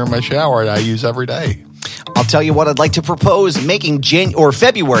conditioner in my shower that I use every day. I'll tell you what I'd like to propose, making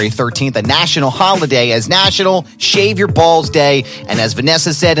February 13th a national holiday as National Shave Your Balls Day. And as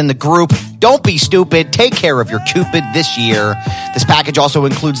Vanessa said in the group, don't be stupid. Take care of your Cupid this year. This package also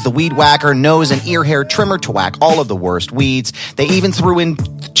includes the Weed Whacker nose and ear hair trimmer to whack all of the worst weeds. They even threw in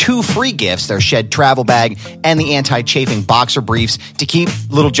 2 free gifts, their Shed travel bag and the anti-chafing boxer briefs to keep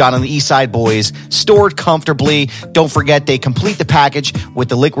Little John and the East Side Boys stored comfortably. Don't forget, they complete the package with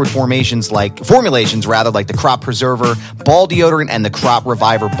the liquid formulations like the Crop Preserver Ball Deodorant and the Crop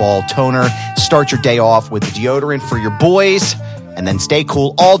Reviver Ball Toner. Start your day off with the deodorant for your boys, and then stay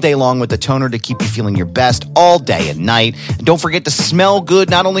cool all day long with the toner to keep you feeling your best all day and night. And don't forget to smell good,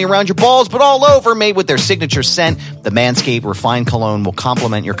 not only around your balls, but all over, made with their signature scent. The Manscaped Refined Cologne will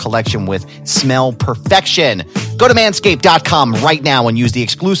complement your collection with smell perfection. Go to manscaped.com right now and use the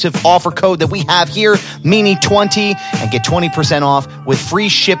exclusive offer code that we have here, Meanie20, and get 20% off with free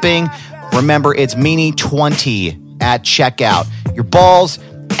shipping. Remember, it's Meanie20 at checkout. Your balls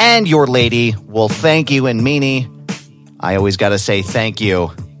and your lady will thank you. And Meanie, I always got to say thank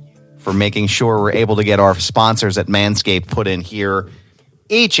you for making sure we're able to get our sponsors at Manscaped put in here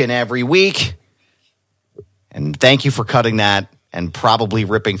each and every week. And thank you for cutting that and probably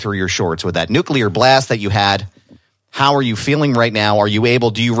ripping through your shorts with that nuclear blast that you had. How are you feeling right now?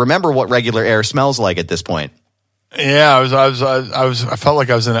 Do you remember what regular air smells like at this point? Yeah, I felt like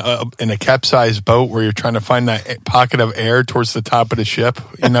I was in a capsized boat where you're trying to find that pocket of air towards the top of the ship,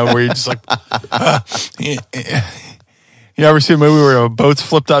 where you're just like, You ever see a movie where a boat's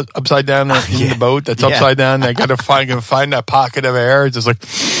flipped upside down in the boat that's upside down? They got to find that pocket of air. It's just like,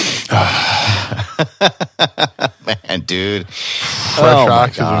 man, dude. Fresh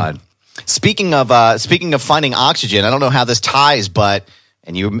oxygen. My God. Speaking of finding oxygen, I don't know how this ties,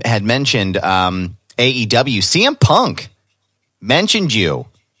 and you had mentioned AEW. CM Punk mentioned you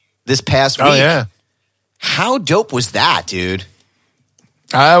this past week. Oh, yeah. How dope was that, dude?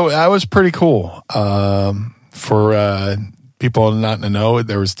 I was pretty cool. For people not to know,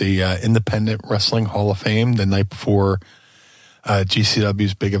 there was the Independent Wrestling Hall of Fame the night before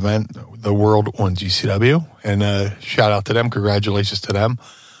GCW's big event, the World on GCW. And shout out to them. Congratulations to them.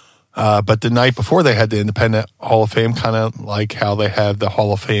 But the night before, they had the Independent Hall of Fame, kind of like how they have the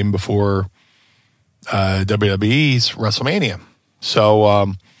Hall of Fame before WWE's WrestleMania.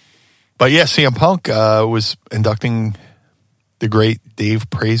 So, but yeah, CM Punk was inducting the great Dave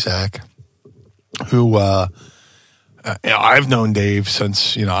Prazak, who I've known Dave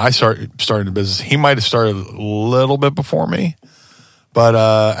since I started the business. He might have started a little bit before me, but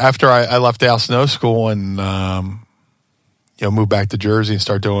after I left Dallas Snow School and moved back to Jersey and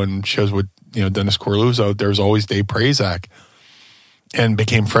started doing shows with Dennis Corluzzo, there was always Dave Prazak. And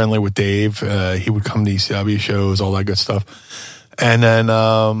became friendly with Dave. He would come to ECW shows, all that good stuff. And then,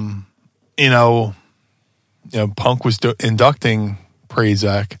 Punk was inducting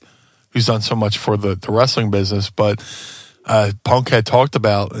Prazak, who's done so much for the wrestling business. But Punk had talked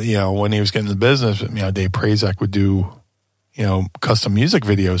about, when he was getting in the business, Dave Prazak would do, custom music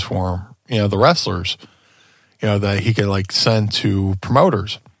videos for him, the wrestlers, that he could send to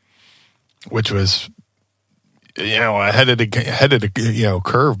promoters, which was, ahead of the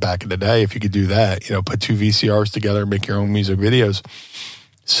curve back in the day. If you could do that, put 2 VCRs together and make your own music videos.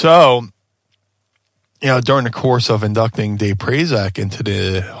 So, during the course of inducting Dave Prazak into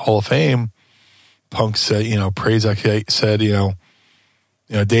the Hall of Fame, Punk said, Prazak said,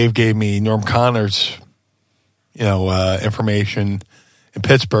 Dave gave me Norm Connor's, information in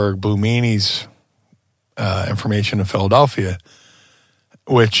Pittsburgh, Blue Meanie's information in Philadelphia,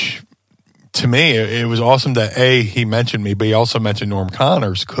 which to me, it was awesome that he mentioned me, but he also mentioned Norm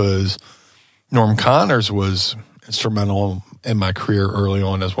Connors, because Norm Connors was instrumental in my career early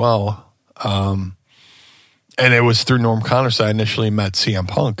on as well. And it was through Norm Connors that I initially met CM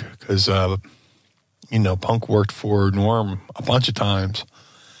Punk, because, Punk worked for Norm a bunch of times.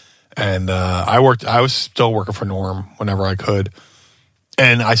 And I was still working for Norm whenever I could.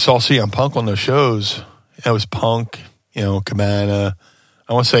 And I saw CM Punk on those shows. It was Punk, Cabana.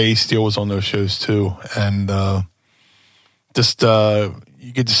 I want to say Ace Steel was on those shows too. And you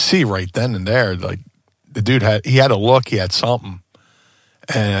could just see right then and there, like, the dude had a look, he had something.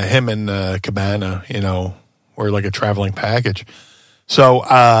 And him and Cabana, were like a traveling package. So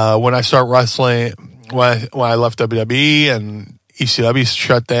when I start wrestling, when I left WWE and ECW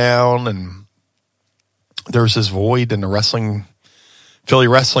shut down, and there was this void in the Philly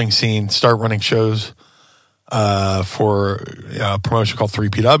wrestling scene, start running shows for a promotion called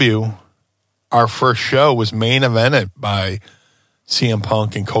 3PW. Our first show was main evented by CM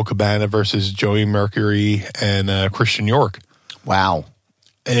Punk and Colt Cabana versus Joey Mercury and Christian York. Wow.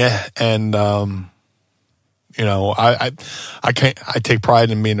 Yeah, and I take pride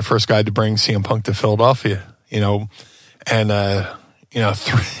in being the first guy to bring CM Punk to Philadelphia.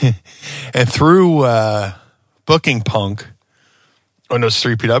 Through booking Punk on those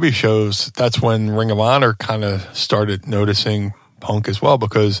 3PW shows, that's when Ring of Honor kind of started noticing Punk as well,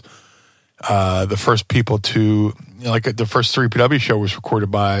 because the first people to, the first 3PW show was recorded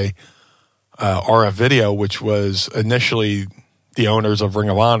by RF Video, which was initially the owners of Ring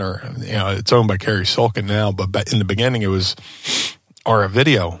of Honor. It's owned by Kerry Sulkin now, but in the beginning it was RF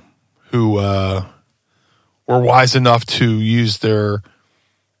Video, who were wise enough to use their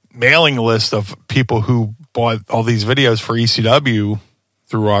mailing list of people who bought all these videos for ECW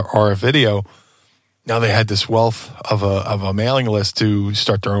through RF Video. Now they had this wealth of a mailing list to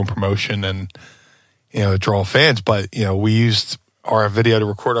start their own promotion and draw fans. But we used RF Video to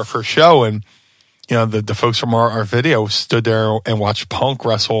record our first show, and the folks from RF Video stood there and watched Punk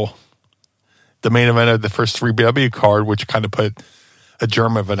wrestle the main event of the first 3BW card, which kind of put a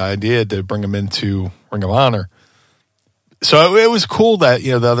germ of an idea to bring him into Ring of Honor. So it was cool that,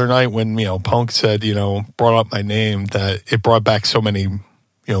 the other night when, Punk said, brought up my name, that it brought back so many,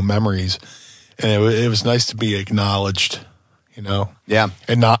 memories. And it was nice to be acknowledged, Yeah.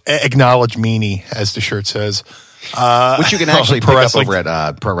 And not acknowledge meanie, as the shirt says. Which you can actually pick up over at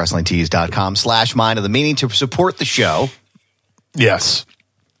ProWrestlingTees.com/Mind of the Meaning to support the show. Yes.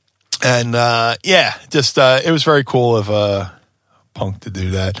 And, it was very cool of Punk to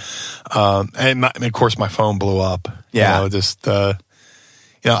do that. And of course my phone blew up. Yeah.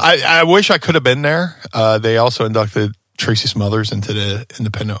 I wish I could have been there. They also inducted Tracy Smothers into the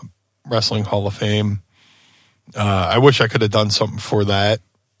Independent Wrestling Hall of Fame. I wish I could have done something for that.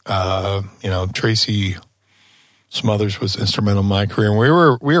 Tracy Smothers was instrumental in my career, and we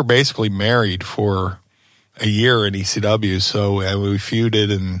were basically married for a year in ECW. So we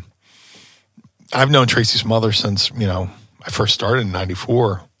feuded, and I've known Tracy Smothers since I first started in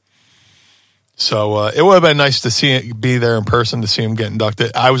 '94. So it would have been nice to be there in person to see him get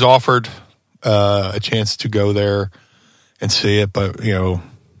inducted. I was offered a chance to go there and see it, but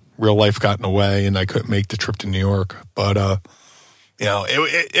real life got in the way, and I couldn't make the trip to New York. But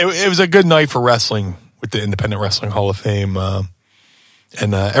it was a good night for wrestling with the Independent Wrestling Hall of Fame,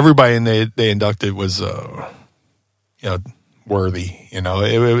 and everybody they inducted was worthy.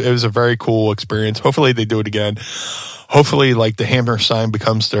 It was a very cool experience. Hopefully they do it again. Hopefully, like, the Hammer sign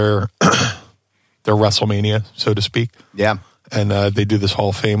becomes their their WrestleMania, so to speak. Yeah. And they do this Hall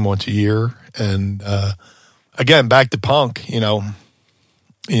of Fame once a year. And again, back to Punk,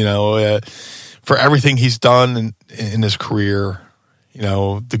 for everything he's done in his career,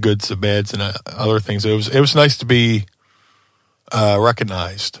 the goods, the bads, and other things. It was nice to be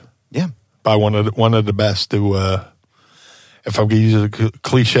recognized. Yeah. By one of the best to, if I'm going to use a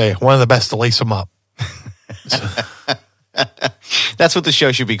cliche, one of the best to lace them up. That's what the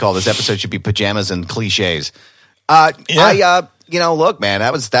show should be called. This episode should be Pajamas and Clichés. Look, man,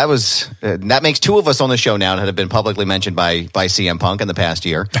 that makes two of us on the show now that have been publicly mentioned by CM Punk in the past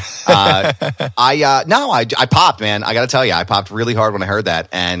year. I popped, man. I got to tell you, I popped really hard when I heard that,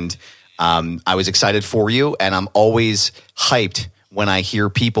 and I was excited for you. And I'm always hyped when I hear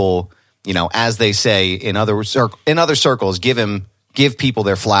people, as they say in other circles, give people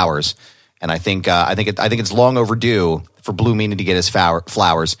their flowers. And I think it's long overdue for Blue Meanie to get his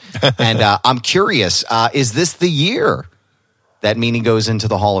flowers. And I'm curious, is this the year that Meanie goes into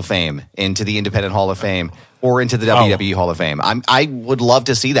the Hall of Fame, into the Independent Hall of Fame, or into the WWE Hall of Fame. I would love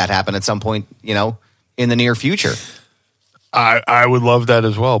to see that happen at some point, in the near future. I would love that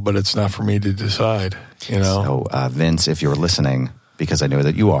as well, but it's not for me to decide. So, Vince, if you're listening, because I know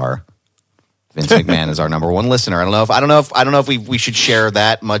that you are, Vince McMahon is our number one listener. I don't know if we should share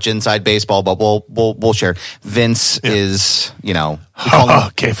that much inside baseball, but we'll share. Vince is, we call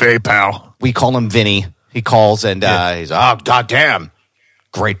him kayfabe pal. We call him Vinny. He calls and he's goddamn,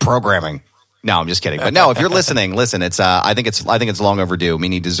 great programming. No, I'm just kidding. But no, if you're listening, listen. It's I think it's long overdue.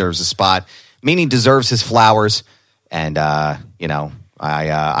 Meanie deserves a spot. Meanie deserves his flowers, and I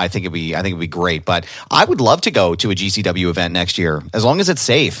think it'd be great. But I would love to go to a GCW event next year, as long as it's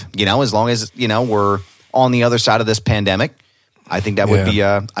safe. As long as we're on the other side of this pandemic. I think that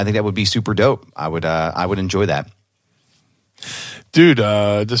would be super dope. I would enjoy that, dude.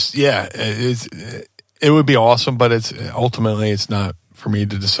 It would be awesome, but it's not for me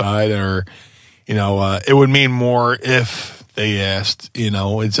to decide, or it would mean more if they asked.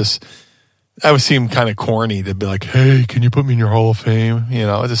 It's just. That would seem kind of corny to be like, hey, can you put me in your Hall of Fame?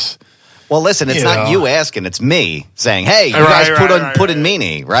 Well, listen, it's not you asking. It's me saying, hey, you guys put in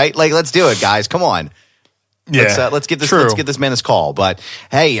Meanie, right? Like, let's do it, guys. Come on. Yeah, let's give this man his call. But,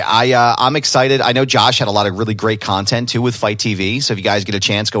 hey, I'm excited. I know Josh had a lot of really great content, too, with Fight TV. So if you guys get a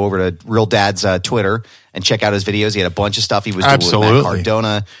chance, go over to Real Dad's Twitter and check out his videos. He had a bunch of stuff he was doing with Matt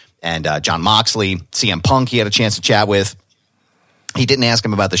Cardona and John Moxley. CM Punk he had a chance to chat with. He didn't ask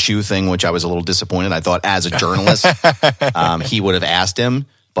him about the shoe thing, which I was a little disappointed. I thought, as a journalist, he would have asked him.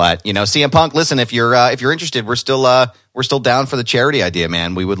 But CM Punk, listen, if you're interested, we're still down for the charity idea,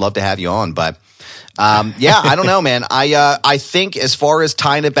 man. We would love to have you on. But I don't know, man. I think as far as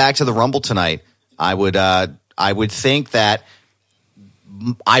tying it back to the Rumble tonight, I would think that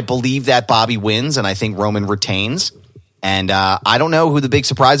I believe that Bobby wins, and I think Roman retains. And I don't know who the big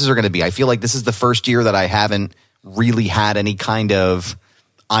surprises are going to be. I feel like this is the first year that I haven't really had any kind of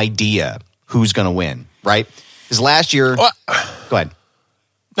idea who's going to win, right? Because last year, go ahead.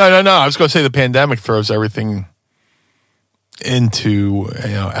 No. I was going to say the pandemic throws everything into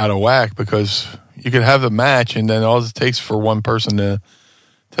out of whack, because you could have the match and then all it takes for one person to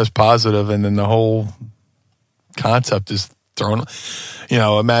test positive, and then the whole concept is thrown.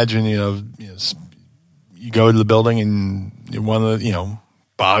 Imagine you go to the building and one of the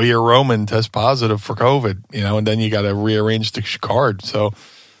Bobby or Roman test positive for COVID, and then you got to rearrange the card. So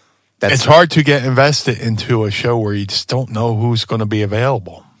it's hard to get invested into a show where you just don't know who's going to be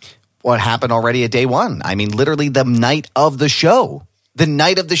available. What happened already at day one? I mean, literally the night of the show,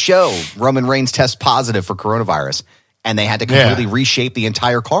 Roman Reigns tests positive for coronavirus, and they had to completely reshape the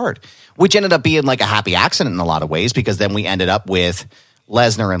entire card, which ended up being like a happy accident in a lot of ways, because then we ended up with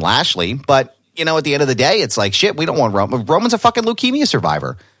Lesnar and Lashley. But at the end of the day, it's like, shit, we don't want Roman. Roman's a fucking leukemia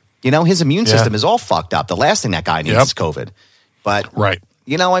survivor. His immune system is all fucked up. The last thing that guy needs is COVID. But, right.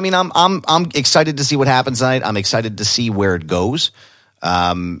 I'm excited to see what happens tonight. I'm excited to see where it goes.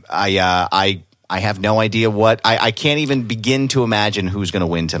 I have no idea I can't even begin to imagine who's going to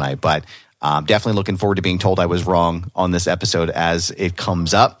win tonight, but definitely looking forward to being told I was wrong on this episode as it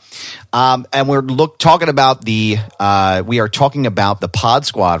comes up. And we're talking about we are talking about the Pod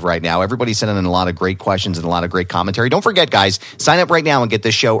Squad right now. Everybody's sending in a lot of great questions and a lot of great commentary. Don't forget, guys, sign up right now and get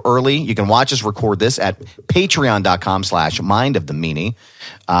this show early. You can watch us record this at patreon.com/mindofthemeanie.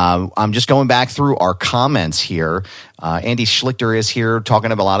 I'm just going back through our comments here. Andy Schlichter is here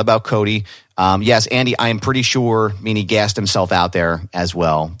talking a lot about Cody. Yes, Andy, I am pretty sure Meanie gassed himself out there as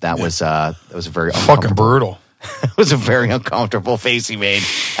well. That was a very fucking brutal. It was a very uncomfortable face he made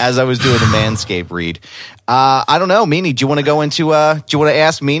as I was doing the Manscaped read. I don't know, Meanie, do you want to go into? Do you want to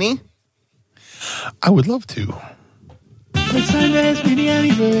ask Meanie? I would love to. It's time to ask Meanie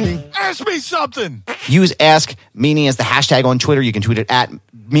anything. Ask me something. Use Ask Meanie as the hashtag on Twitter. You can tweet it at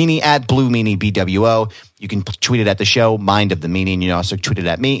Meanie at Blue Meanie BWO. You can tweet it at the show Mind of the Meanie, and you can also tweet it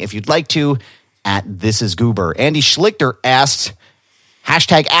at me if you'd like to at This Is Goober. Andy Schlichter asked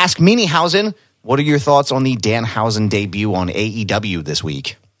hashtag Ask Meaniehausen. What are your thoughts on the Danhausen debut on AEW this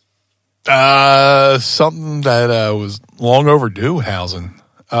week? Something that was long overdue. Hausen.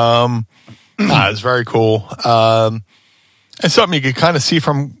 It's very cool. It's something you could kind of see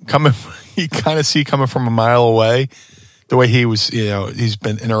coming from a mile away. The way he was, he's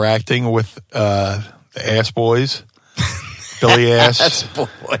been interacting with the Ass Boys, Billy Ass,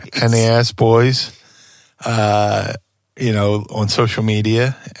 and the Ass Boys, on social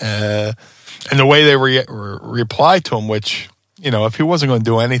media, and the way they replied to him, which, if he wasn't going to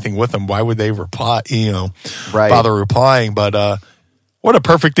do anything with them, why would they reply, bother replying? But what a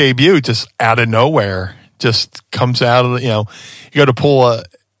perfect debut, just out of nowhere. just comes out of the, you go to pull it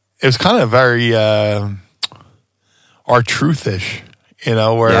was kind of very R-Truth-ish,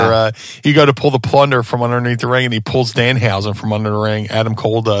 where you go to pull the plunder from underneath the ring and he pulls Danhausen from under the ring. Adam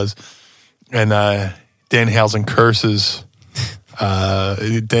Cole does. And Danhausen curses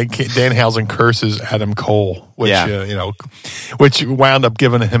Danhausen curses Adam Cole, which which wound up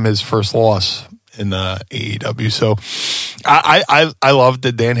giving him his first loss in AEW. So I love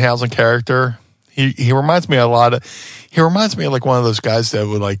the Danhausen character. He reminds me a lot of. He reminds me of like one of those guys that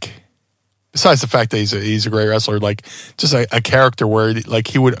would like. Besides the fact that he's a great wrestler, like just a character where like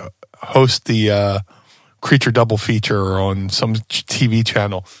he would host the Creature Double Feature on some TV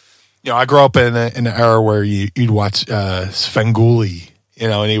channel. I grew up in an era where you'd watch Svengoolie,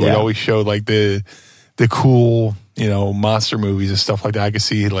 and he would always show like the cool, monster movies and stuff like that. I could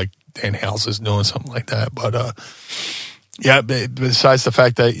see like Danhausen's doing something like that, but besides the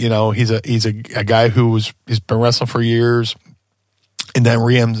fact that he's a guy he's been wrestling for years, and then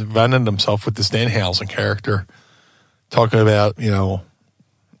reinvented himself with this Danhausen character, talking about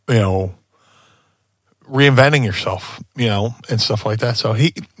reinventing yourself, and stuff like that. So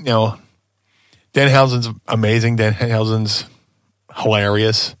Danhausen's amazing. Danhausen's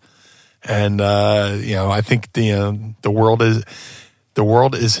hilarious, and I think the world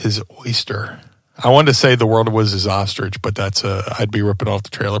is his oyster. I wanted to say the world was his ostrich, but that's I'd be ripping off the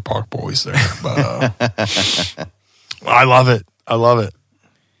Trailer Park Boys there. But I love it.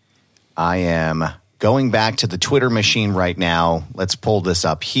 I am going back to the Twitter machine right now. Let's pull this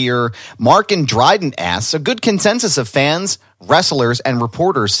up here. Mark in Dryden asks, a good consensus of fans, wrestlers, and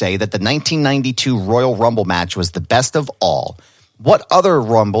reporters say that the 1992 Royal Rumble match was the best of all. What other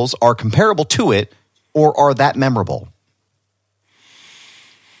Rumbles are comparable to it or are that memorable?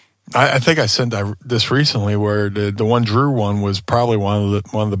 I think I sent this recently where the one Drew won was probably one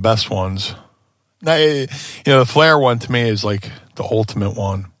of the best ones. Now, the Flair one to me is like the ultimate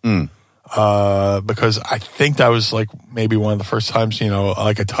one. Because I think that was like maybe one of the first times,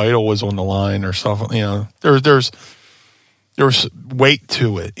 like a title was on the line or something. There's weight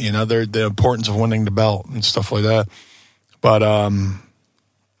to it, the importance of winning the belt and stuff like that. But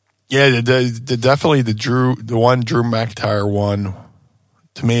definitely the one Drew McIntyre won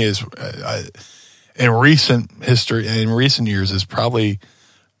to me is in recent years is probably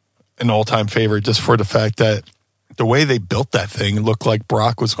an all-time favorite, just for the fact that the way they built that thing, it looked like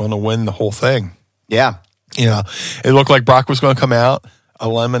Brock was going to win the whole thing. Yeah. It looked like Brock was going to come out,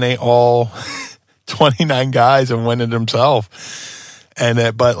 eliminate all 29 guys and win it himself.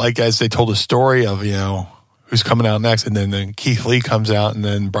 And but like as they told the story of, who's coming out next, and then Keith Lee comes out, and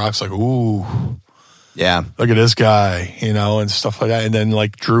then Brock's like, ooh. Yeah. Look at this guy, and stuff like that. And then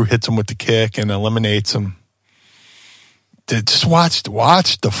like Drew hits him with the kick and eliminates him. Just watch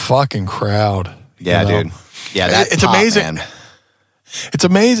the fucking crowd. Yeah, dude. Yeah, it's amazing. Man. It's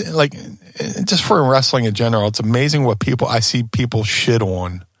amazing, like just for wrestling in general. It's amazing what I see people shit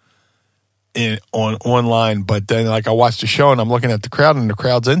on online. But then, like, I watch the show and I'm looking at the crowd, and the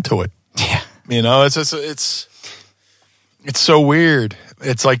crowd's into it. Yeah, it's so weird.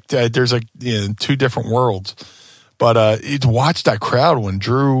 It's like there's like two different worlds. But to watch that crowd when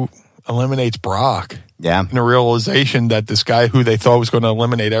Drew eliminates Brock, and the realization that this guy who they thought was going to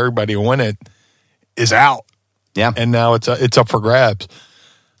eliminate everybody and win it is out. Yeah, and now it's up for grabs.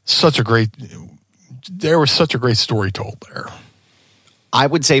 There was such a great story told there. I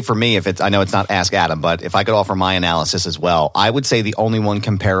would say for me, I know it's not Ask Adam, but if I could offer my analysis as well, I would say the only one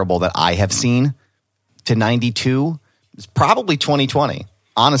comparable that I have seen to 92 is probably 2020.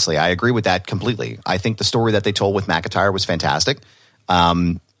 Honestly, I agree with that completely. I think the story that they told with McIntyre was fantastic.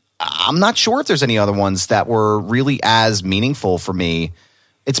 I'm not sure if there's any other ones that were really as meaningful for me.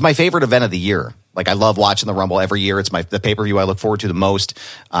 It's my favorite event of the year. Like, I love watching the Rumble every year. It's the pay-per-view I look forward to the most.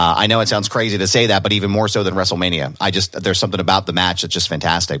 I know it sounds crazy to say that, but even more so than WrestleMania. There's something about the match that's just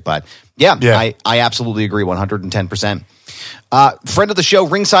fantastic. But yeah. I absolutely agree 110%. Friend of the show,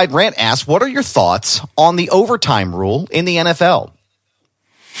 Ringside Rant, asks, what are your thoughts on the overtime rule in the NFL?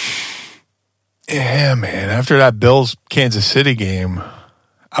 Yeah, man. After that Bills-Kansas City game,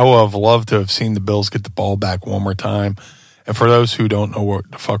 I would have loved to have seen the Bills get the ball back one more time. And for those who don't know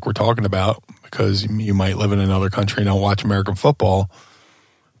what the fuck we're talking about, because you might live in another country and don't watch American football,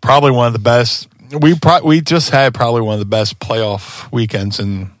 probably one of the best. We just had probably one of the best playoff weekends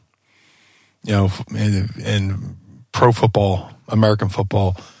in pro football, American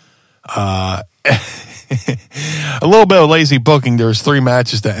football. A little bit of lazy booking. There was 3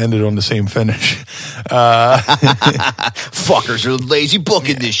 matches that ended on the same finish. Fuckers are lazy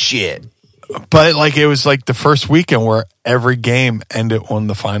booking this shit. But like it was like the first weekend where every game ended on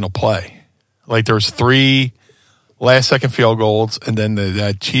the final play. Like there was 3 last-second field goals, and then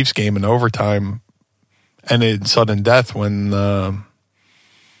that Chiefs game in overtime ended in sudden death when Travis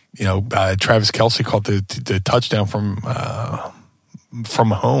Kelce caught the touchdown from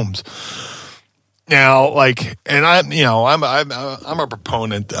Mahomes. Now, like, and I'm a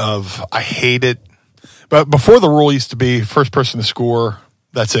proponent of, I hate it, but before the rule used to be first person to score,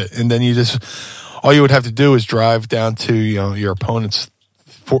 that's it, and then all you would have to do is drive down to your opponent's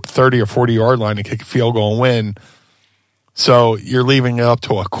 30 or 40 yard line and kick a field goal and win. So you're leaving it up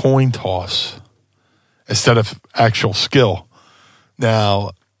to a coin toss instead of actual skill.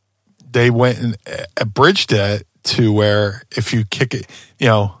 Now, they went and abridged it to where if you kick it,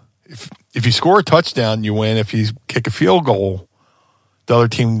 if you score a touchdown, you win. If you kick a field goal, the other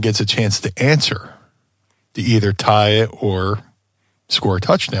team gets a chance to answer, to either tie it or score a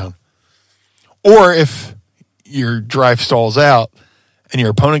touchdown. Or if your drive stalls out and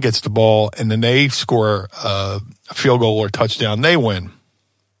your opponent gets the ball and then they score a field goal or touchdown, they win.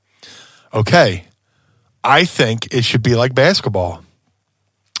 Okay. I think it should be like basketball.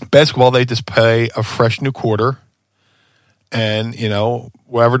 Basketball, they just play a fresh new quarter. And,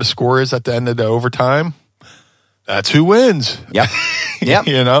 whatever the score is at the end of the overtime, that's who wins. Yep.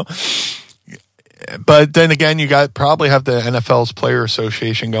 Yep. But then again, you probably have the NFL's Player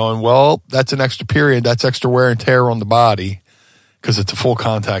Association going, well, that's an extra period. That's extra wear and tear on the body because it's a full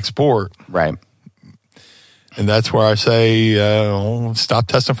contact sport. Right. And that's where I say, stop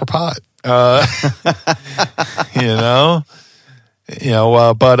testing for pot.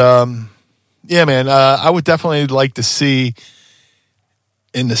 Yeah, man, I would definitely like to see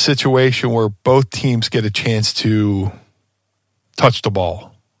in the situation where both teams get a chance to touch the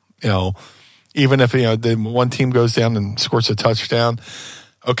ball. Even if, the one team goes down and scores a touchdown,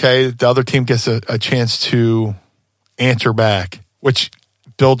 okay, the other team gets a chance to answer back, which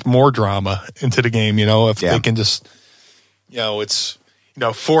builds more drama into the game, if they can just, it's,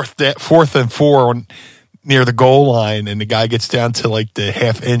 fourth and 4 near the goal line and the guy gets down to like the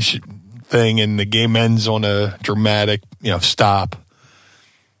half-inch thing and the game ends on a dramatic, stop.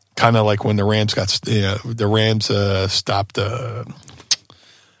 Kind of like when the Rams stopped,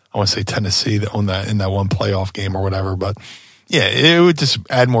 I want to say Tennessee in that one playoff game or whatever. But, yeah, it would just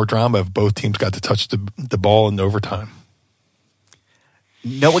add more drama if both teams got to touch the ball in overtime.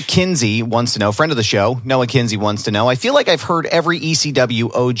 Noah Kinsey wants to know, friend of the show, Noah Kinsey wants to know, I feel like I've heard every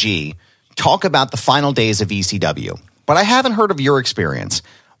ECW OG talk about the final days of ECW, but I haven't heard of your experience.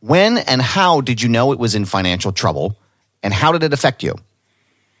 When and how did you know it was in financial trouble, and how did it affect you?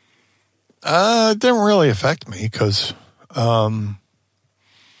 It didn't really affect me because I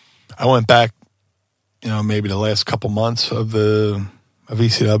went back, maybe the last couple months of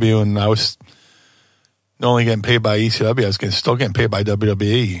ECW, and I was not only getting paid by ECW, I was still getting paid by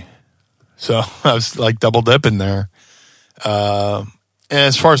WWE. So I was like double dipping there. And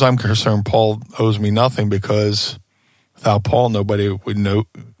as far as I'm concerned, Paul owes me nothing because without Paul, nobody would know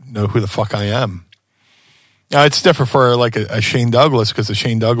who the fuck I am. Now, it's different for like a Shane Douglas because the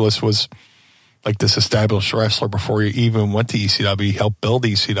Shane Douglas was like this established wrestler before he even went to ECW. He helped build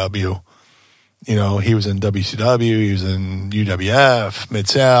ECW. He was in WCW, he was in UWF,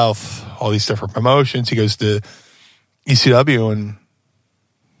 Mid-South, all these different promotions. He goes to ECW and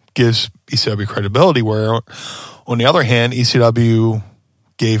gives ECW credibility, where on the other hand, ECW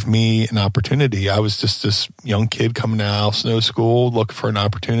gave me an opportunity. I was just this young kid coming out of Snow School looking for an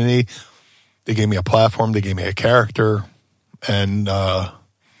opportunity. They gave me a platform, they gave me a character, and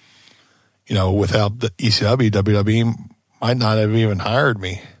without the ECW, WWE might not have even hired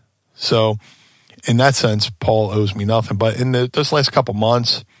me. So in that sense, Paul owes me nothing. But in those last couple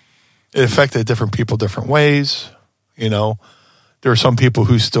months, it affected different people different ways. There are some people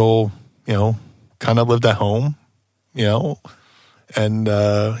who still, kind of lived at home, and,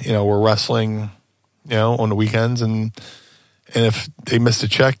 were wrestling, on the weekends. And if they missed a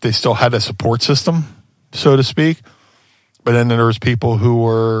check, they still had a support system, so to speak. But then there was people who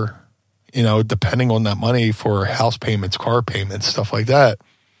were, depending on that money for house payments, car payments, stuff like that.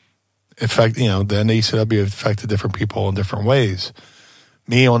 In fact, the ECW affected different people in different ways.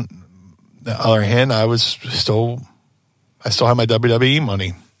 Me, on the other hand, I still had my WWE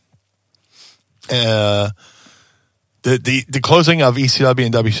money. The closing of ECW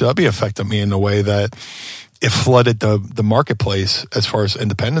and WCW affected me in a way that it flooded the marketplace as far as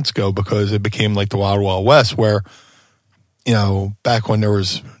independents go, because it became like the Wild Wild West, where, back when there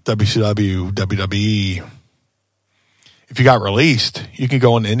was WCW, WWE, if you got released, you can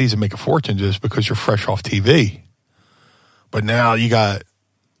go on the indies and make a fortune just because you're fresh off TV. But now you got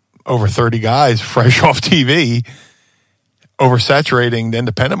over 30 guys fresh off TV oversaturating the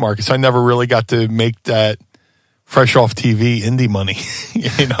independent market. So I never really got to make that fresh off TV indie money,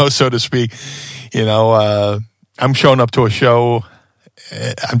 so to speak. I'm showing up to a show.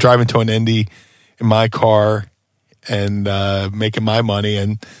 I'm driving to an indie in my car and making my money,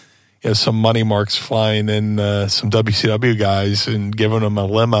 and some money marks flying in, some WCW guys and giving them a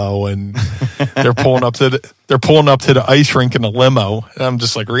limo, and they're pulling up to the ice rink in a limo, and I'm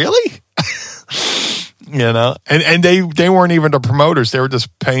just like, really? And they weren't even the promoters; they were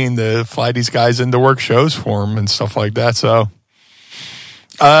just paying to fly these guys in to work shows for them and stuff like that. So,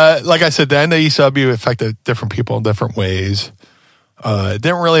 like I said, the end of ECW affected different people in different ways. It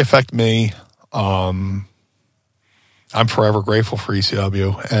didn't really affect me. I'm forever grateful for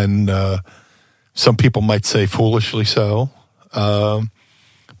ECW, and some people might say foolishly so.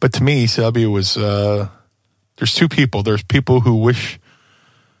 But to me, ECW was, there's two people. There's people who wish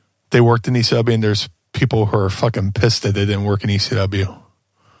they worked in ECW, and there's people who are fucking pissed that they didn't work in ECW.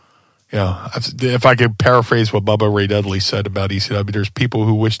 If I could paraphrase what Bubba Ray Dudley said about ECW, there's people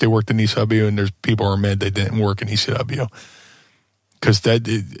who wish they worked in ECW, and there's people who are mad they didn't work in ECW. Because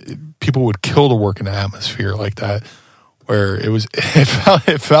people would kill to work in an atmosphere like that, where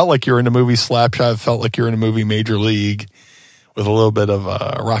it felt like you're in the movie Slapshot. It felt like you're in the movie Major League, with a little bit of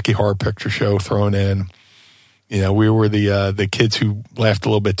a Rocky Horror Picture Show thrown in. We were the kids who laughed a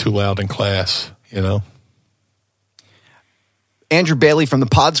little bit too loud in class. Andrew Bailey from the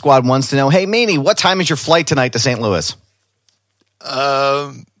Pod Squad wants to know, hey, Meanie, what time is your flight tonight to St. Louis?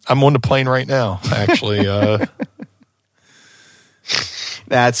 I'm on the plane right now, actually.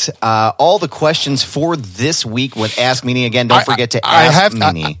 That's all the questions for this week with Ask Meanie. Again, don't forget to ask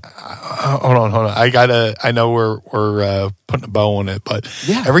Meanie. Hold on. I know we're putting a bow on it, but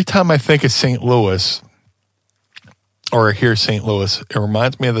every time I think of St. Louis or hear St. Louis, it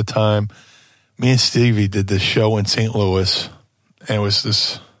reminds me of the time me and Stevie did this show in St. Louis, and it was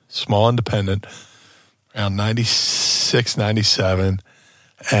this small independent around 96, 97,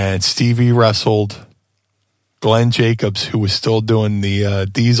 and Stevie wrestled Glenn Jacobs, who was still doing the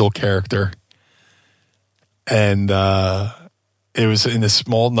Diesel character. And it was in a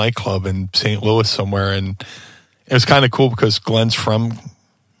small nightclub in St. Louis somewhere. And it was kind of cool because Glenn's from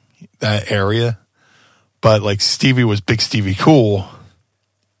that area. But like Stevie was Big Stevie Cool,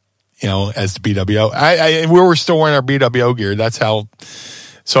 as the BWO. We were still wearing our BWO gear. That's how.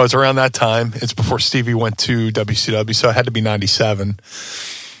 So it's around that time. It's before Stevie went to WCW. So it had to be 97.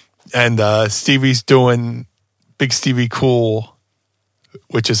 And Stevie's doing Big Stevie Cool,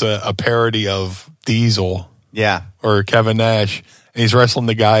 which is a parody of Diesel. Yeah. Or Kevin Nash. And he's wrestling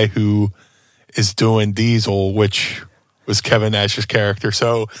the guy who is doing Diesel, which was Kevin Nash's character.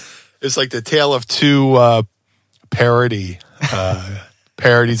 So it's like the tale of two parodies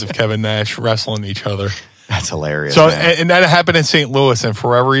of Kevin Nash wrestling each other. That's hilarious. So, and that happened in St. Louis. And for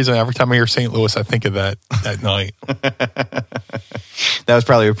whatever reason, every time I hear St. Louis, I think of that night. That was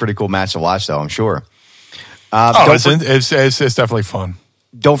probably a pretty cool match to watch, though, I'm sure. It's definitely fun.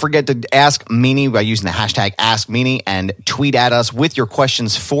 Don't forget to ask Meanie by using the hashtag AskMeanie and tweet at us with your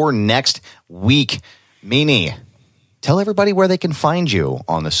questions for next week. Meanie, tell everybody where they can find you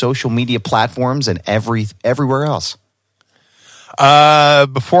on the social media platforms and everywhere else.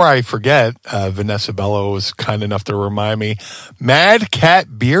 Before I forget, Vanessa Bello was kind enough to remind me, Mad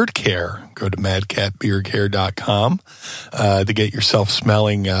Cat Beard Care. Go to madcatbeardcare.com to get yourself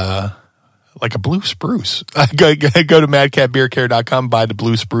smelling like a blue spruce. Go to madcatbeardcare.com, buy the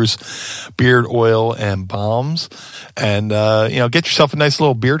blue spruce beard oil and balms, and get yourself a nice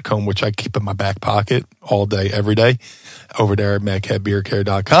little beard comb, which I keep in my back pocket all day, every day, over there at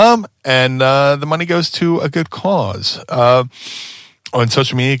madcatbeardcare.com, and the money goes to a good cause. On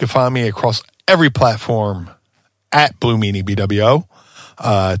social media, you can find me across every platform at Blue Meanie BWO.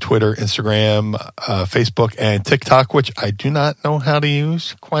 Twitter, Instagram, Facebook, and TikTok, which I do not know how to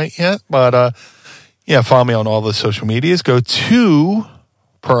use quite yet. But, follow me on all the social medias. Go to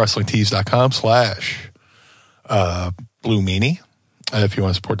ProWrestlingTees.com/Blue Meanie. If you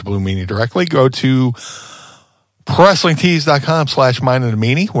want to support the Blue Meanie directly, go to ProWrestlingTees.com/Mind of the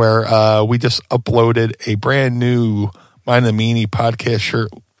Meanie, where we just uploaded a brand new Mind of the Meanie podcast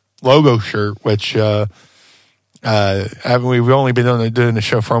shirt, logo shirt, which we've only been doing the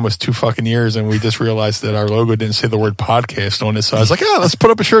show for almost 2 fucking years, and we just realized that our logo didn't say the word podcast on it. So I was like, let's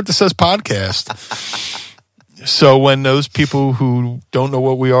put up a shirt that says podcast. So when those people who don't know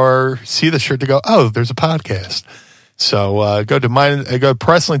what we are see the shirt, they go, oh, there's a podcast. So go to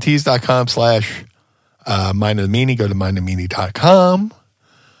ProWrestlingTees.com/Mind of the Meanie. Go to mindofthemeanie.com.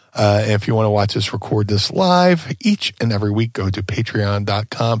 And if you want to watch us record this live each and every week, go to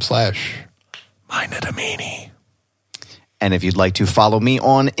patreon.com/Mind of the Meanie. And if you'd like to follow me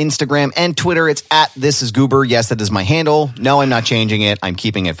on Instagram and Twitter, it's at This Is Goober. Yes, that is my handle. No, I'm not changing it. I'm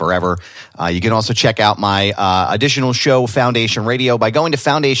keeping it forever. You can also check out my additional show, Foundation Radio, by going to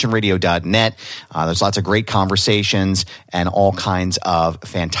foundationradio.net. There's lots of great conversations and all kinds of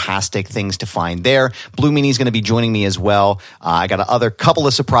fantastic things to find there. Blue Meanie's going to be joining me as well. I got another couple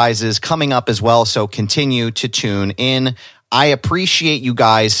of surprises coming up as well, so continue to tune in. I appreciate you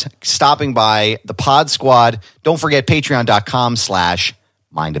guys stopping by the Pod Squad. Don't forget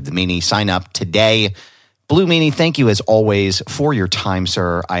patreon.com/Mind of the Meanie. Sign up today. Blue Meanie, thank you as always for your time,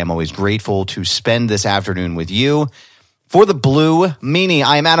 sir. I am always grateful to spend this afternoon with you. For the Blue Meanie,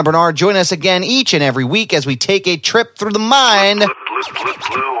 I am Adam Bernard. Join us again each and every week as we take a trip through the mind Blue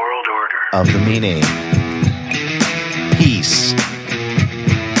World Order of the Meanie. Peace.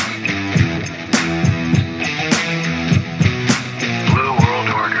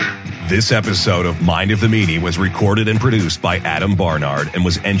 This episode of Mind of the Meanie was recorded and produced by Adam Barnard and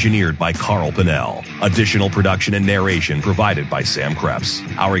was engineered by Carl Pinnell. Additional production and narration provided by Sam Krebs.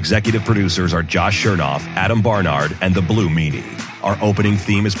 Our executive producers are Josh Chernoff, Adam Barnard, and the Blue Meanie. Our opening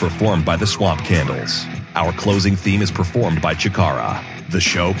theme is performed by the Swamp Candles. Our closing theme is performed by Chikara. The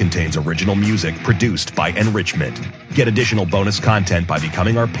show contains original music produced by Enrichment. Get additional bonus content by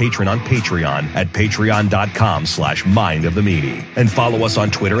becoming our patron on Patreon at patreon.com/Mind of the Meanie. And follow us on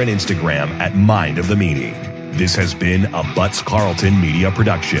Twitter and Instagram at Mind of the Meanie. This has been a Butts Carlton media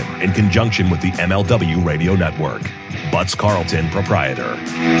production in conjunction with the MLW Radio Network. Butts Carlton, proprietor.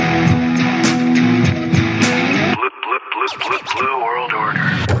 Blue World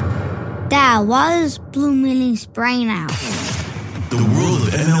Order. Dad, why is Blue Meanie's brain out? The world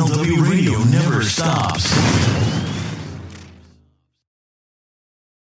of MLW Radio never stops.